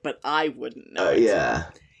know it, but I wouldn't know it. Yeah.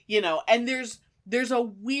 And there's a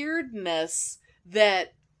weirdness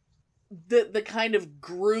that the kind of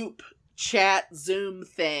group chat Zoom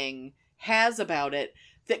thing has about it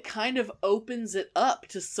that kind of opens it up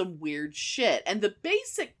to some weird shit. And the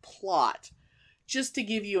basic plot, just to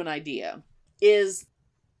give you an idea, is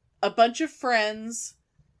a bunch of friends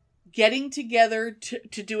getting together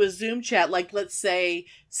to do a Zoom chat, like, let's say,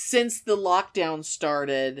 since the lockdown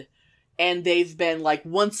started, and they've been, like,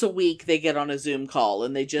 once a week they get on a Zoom call,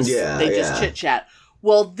 and they just chit-chat.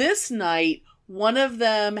 Well, this night, one of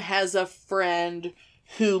them has a friend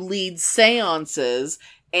who leads seances,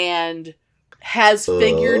 and has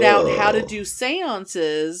figured out how to do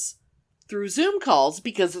seances through Zoom calls,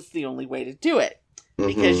 because it's the only way to do it.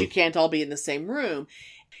 Because you can't all be in the same room.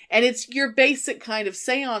 And it's your basic kind of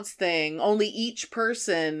seance thing, only each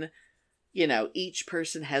person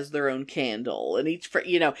has their own candle, and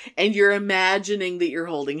and you're imagining that you're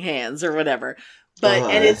holding hands or whatever. But,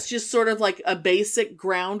 and it's just sort of like a basic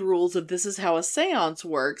ground rules of this is how a seance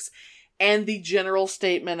works, and the general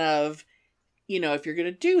statement of, if you're going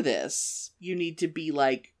to do this, you need to be,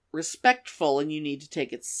 like, respectful, and you need to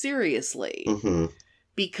take it seriously.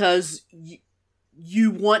 Because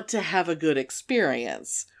you want to have a good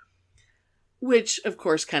experience. Which, of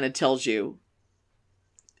course, kind of tells you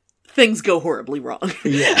things go horribly wrong.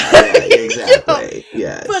 Yeah, exactly.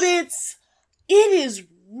 Yes. But it is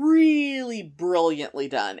really brilliantly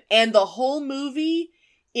done. And the whole movie,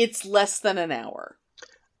 it's less than an hour.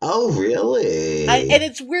 Oh, really? And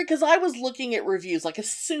it's weird, because I was looking at reviews, like,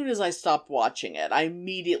 as soon as I stopped watching it, I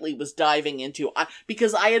immediately was diving into,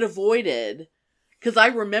 because I had avoided... Because I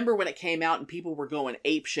remember when it came out and people were going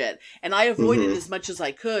apeshit. And I avoided as much as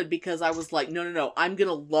I could because I was like, no, I'm going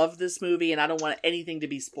to love this movie and I don't want anything to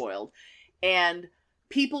be spoiled. And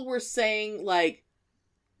people were saying, like,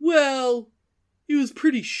 well, it was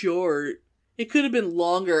pretty short. It could have been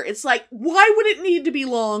longer. It's like, why would it need to be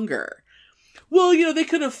longer? Well, they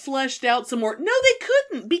could have fleshed out some more. No, they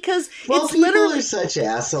couldn't, because it's literally... are such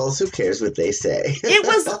assholes. Who cares what they say? But it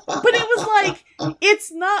was like,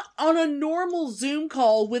 it's not on a normal Zoom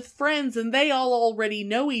call with friends and they all already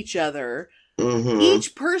know each other.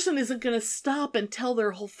 Each person isn't going to stop and tell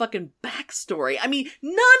their whole fucking backstory. I mean,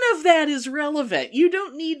 none of that is relevant. You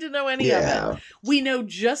don't need to know any of it. We know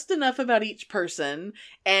just enough about each person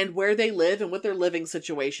and where they live and what their living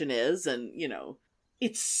situation is, and,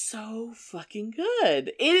 it's so fucking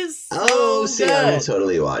good. It is so good. I will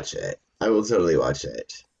totally watch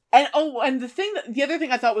it. And the other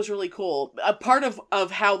thing I thought was really cool, a part of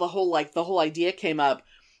how the whole idea came up,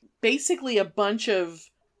 basically a bunch of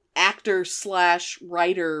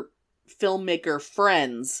actor/writer filmmaker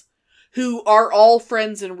friends who are all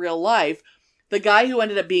friends in real life. The guy who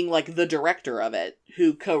ended up being, like, the director of it,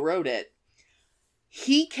 who co-wrote it,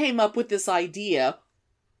 he came up with this idea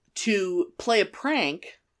to play a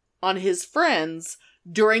prank on his friends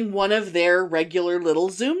during one of their regular little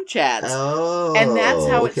Zoom chats. Oh, and that's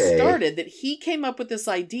how it started, that he came up with this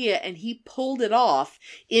idea and he pulled it off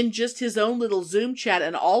in just his own little Zoom chat,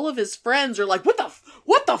 and all of his friends are like, what the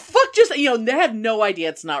fuck just, they have no idea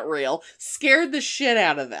it's not real. Scared the shit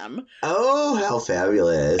out of them. Oh, how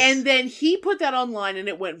fabulous. And then he put that online and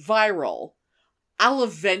it went viral. I'll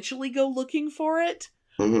eventually go looking for it.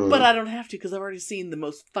 But I don't have to, because I've already seen the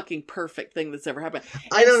most fucking perfect thing that's ever happened.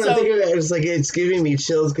 I don't know. It's like, it's giving me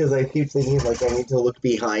chills because I keep thinking, like, I need to look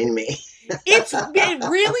behind me. It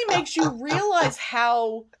really makes you realize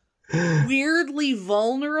how weirdly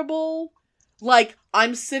vulnerable. Like,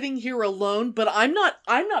 I'm sitting here alone, but I'm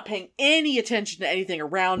not paying any attention to anything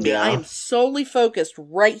around me. Yeah. I am solely focused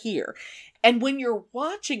right here. And when you're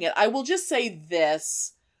watching it, I will just say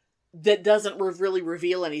this that doesn't really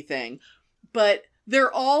reveal anything, but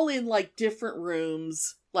they're all in, like, different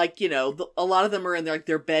rooms. Like, a lot of them are in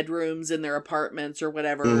their bedrooms in their apartments or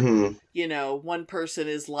whatever. One person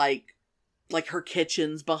is like her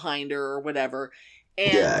kitchen's behind her or whatever.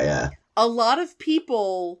 And a lot of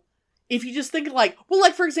people, if you just think like, well,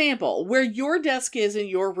 like, for example, where your desk is in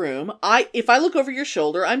your room, if I look over your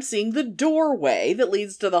shoulder, I'm seeing the doorway that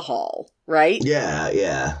leads to the hall, right?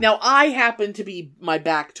 Yeah. Now, I happen to be my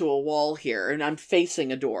back to a wall here, and I'm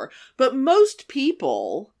facing a door. But most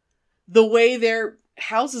people, the way their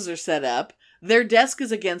houses are set up, their desk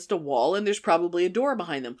is against a wall, and there's probably a door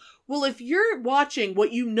behind them. Well, if you're watching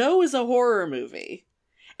what you know is a horror movie,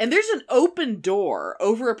 and there's an open door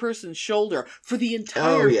over a person's shoulder for the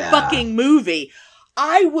entire fucking movie,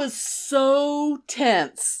 I was so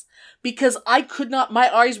tense. Because I could not,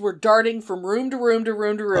 my eyes were darting from room to room to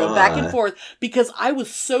room to room, back and forth, because I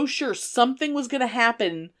was so sure something was going to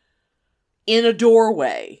happen in a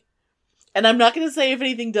doorway. And I'm not going to say if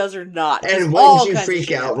anything does or not. And wouldn't you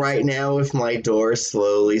freak out right now if my door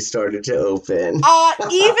slowly started to open?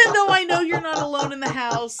 Even though I know you're not alone in the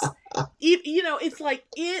house, you know, it's like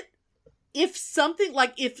if something,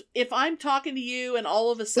 like if I'm talking to you and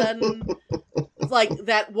all of a sudden, like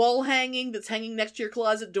that wall hanging that's hanging next to your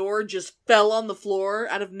closet door just fell on the floor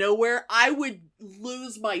out of nowhere, I would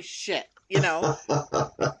lose my shit, you know?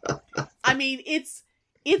 I mean, it's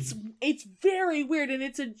very weird, and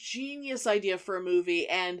it's a genius idea for a movie,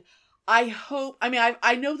 and I hope, I mean,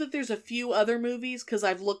 I know that there's a few other movies, because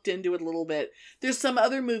I've looked into it a little bit. There's some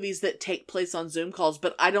other movies that take place on Zoom calls,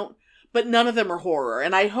 but none of them are horror,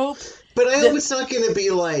 and I hope... But I hope it's not going to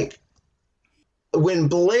be like, when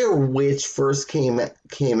Blair Witch first came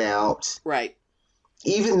out... Right.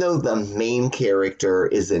 Even though the main character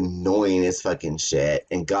is annoying as fucking shit,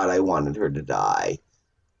 and God, I wanted her to die.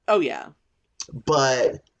 Oh, yeah.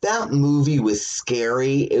 But that movie was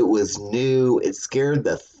scary. It was new. It scared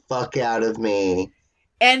the fuck out of me.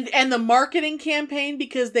 And the marketing campaign,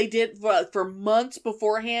 because they did for months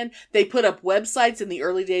beforehand, they put up websites in the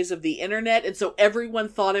early days of the internet, and so everyone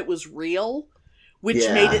thought it was real, which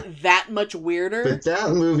made it that much weirder. But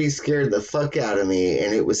that movie scared the fuck out of me,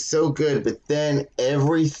 and it was so good. But then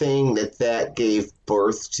everything that gave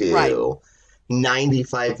birth to,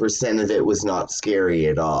 95% of it was not scary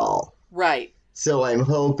at all. Right. So I'm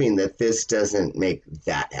hoping that this doesn't make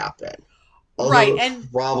that happen. Although Right,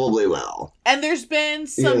 and probably will. And there's been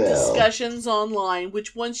some discussions online,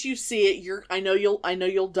 which once you see it, I know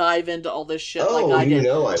you'll dive into all this shit like I did. You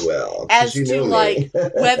know I will. As to like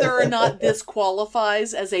whether or not this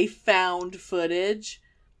qualifies as a found footage.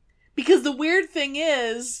 Because the weird thing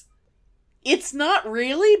is, it's not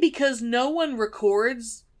really, because no one's recording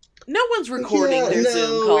their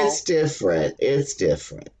Zoom call. It's different. It's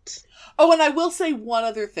different. Oh, and I will say one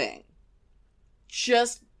other thing.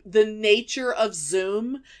 Just the nature of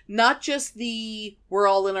Zoom, not just we're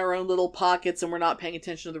all in our own little pockets and we're not paying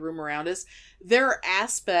attention to the room around us. There are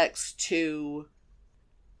aspects to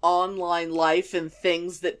online life and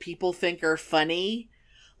things that people think are funny.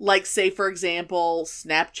 Like, say, for example,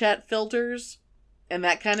 Snapchat filters and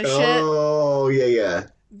that kind of shit. Oh, yeah.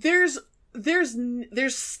 There's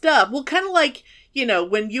stuff. Well, kind of like, you know,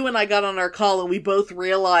 when you and I got on our call and we both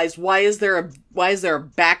realized why is there a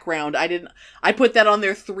background? I put that on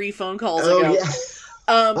there 3 phone calls ago.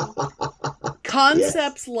 Yeah.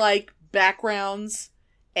 Concepts like backgrounds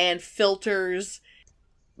and filters,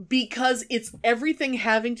 because it's everything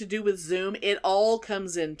having to do with Zoom, it all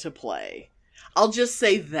comes into play. I'll just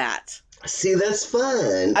say that. See, that's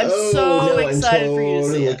fun. I'm so excited for you to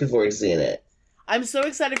see it. I'm looking forward to seeing it. I'm so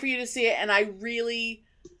excited for you to see it, and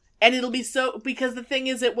it'll be so, because the thing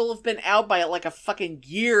is, it will have been out by like a fucking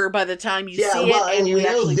year by the time you see it, and we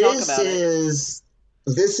actually talk about it.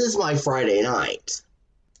 This is my Friday night.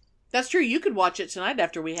 That's true. You could watch it tonight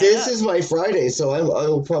after we hang This up. is my Friday, so I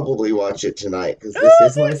will probably watch it tonight, because this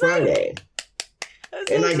is my Friday.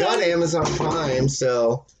 And I got Amazon Prime,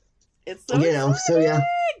 so, it's so exciting. So yeah.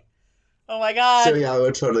 Oh my god. So yeah, I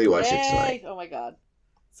would totally watch it tonight. Oh my god.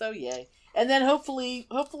 So yay. And then hopefully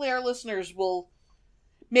our listeners will,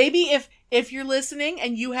 maybe if you're listening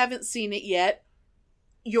and you haven't seen it yet,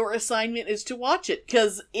 your assignment is to watch it.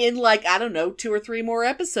 Because in 2 or 3 more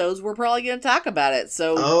episodes, we're probably going to talk about it.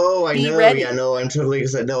 So I know. Ready. Yeah, no, I'm totally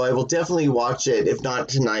excited. No, I will definitely watch it, if not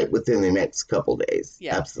tonight, within the next couple days.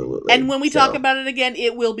 Yeah. Absolutely. And when we talk about it again,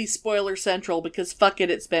 it will be spoiler central, because fuck it,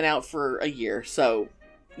 it's been out for a year. So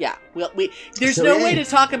yeah, there's no way to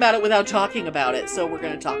talk about it without talking about it, so we're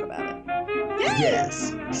going to talk about it. Yay!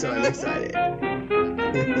 Yes, so I'm excited.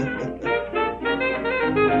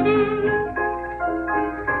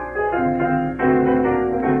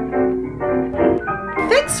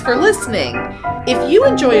 Thanks for listening. If you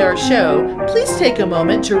enjoy our show, please take a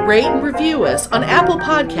moment to rate and review us on Apple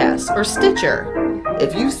Podcasts or Stitcher.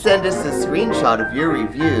 If you send us a screenshot of your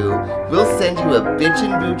review, we'll send you a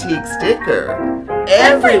Bitchin' Boutique sticker.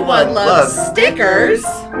 Everyone loves stickers!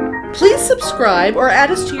 Please subscribe or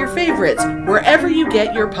add us to your favorites wherever you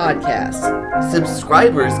get your podcasts.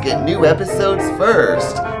 Subscribers get new episodes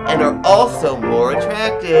first and are also more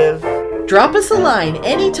attractive. Drop us a line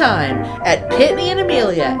anytime at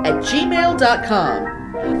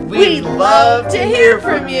pitneyandamelia@gmail.com. We'd love to hear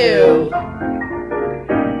from you!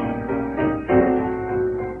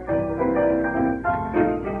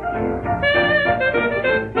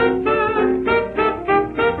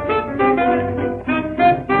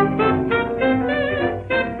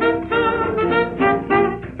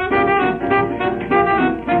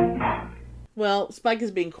 Well, Spike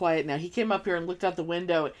is being quiet now. He came up here and looked out the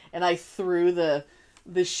window, and I threw the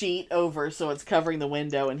the sheet over so it's covering the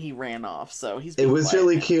window, and he ran off. So he's. It was quiet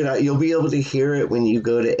really now. cute. You'll be able to hear it when you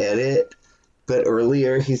go to edit. But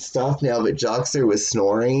earlier he stopped now, but Joxer was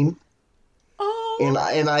snoring. Oh.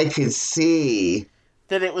 And I could see.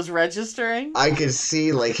 That it was registering? I could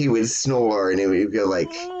see, like, he would snore and it would go like.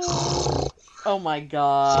 Oh my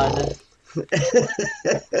god.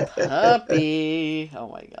 Puppy. Oh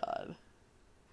my god.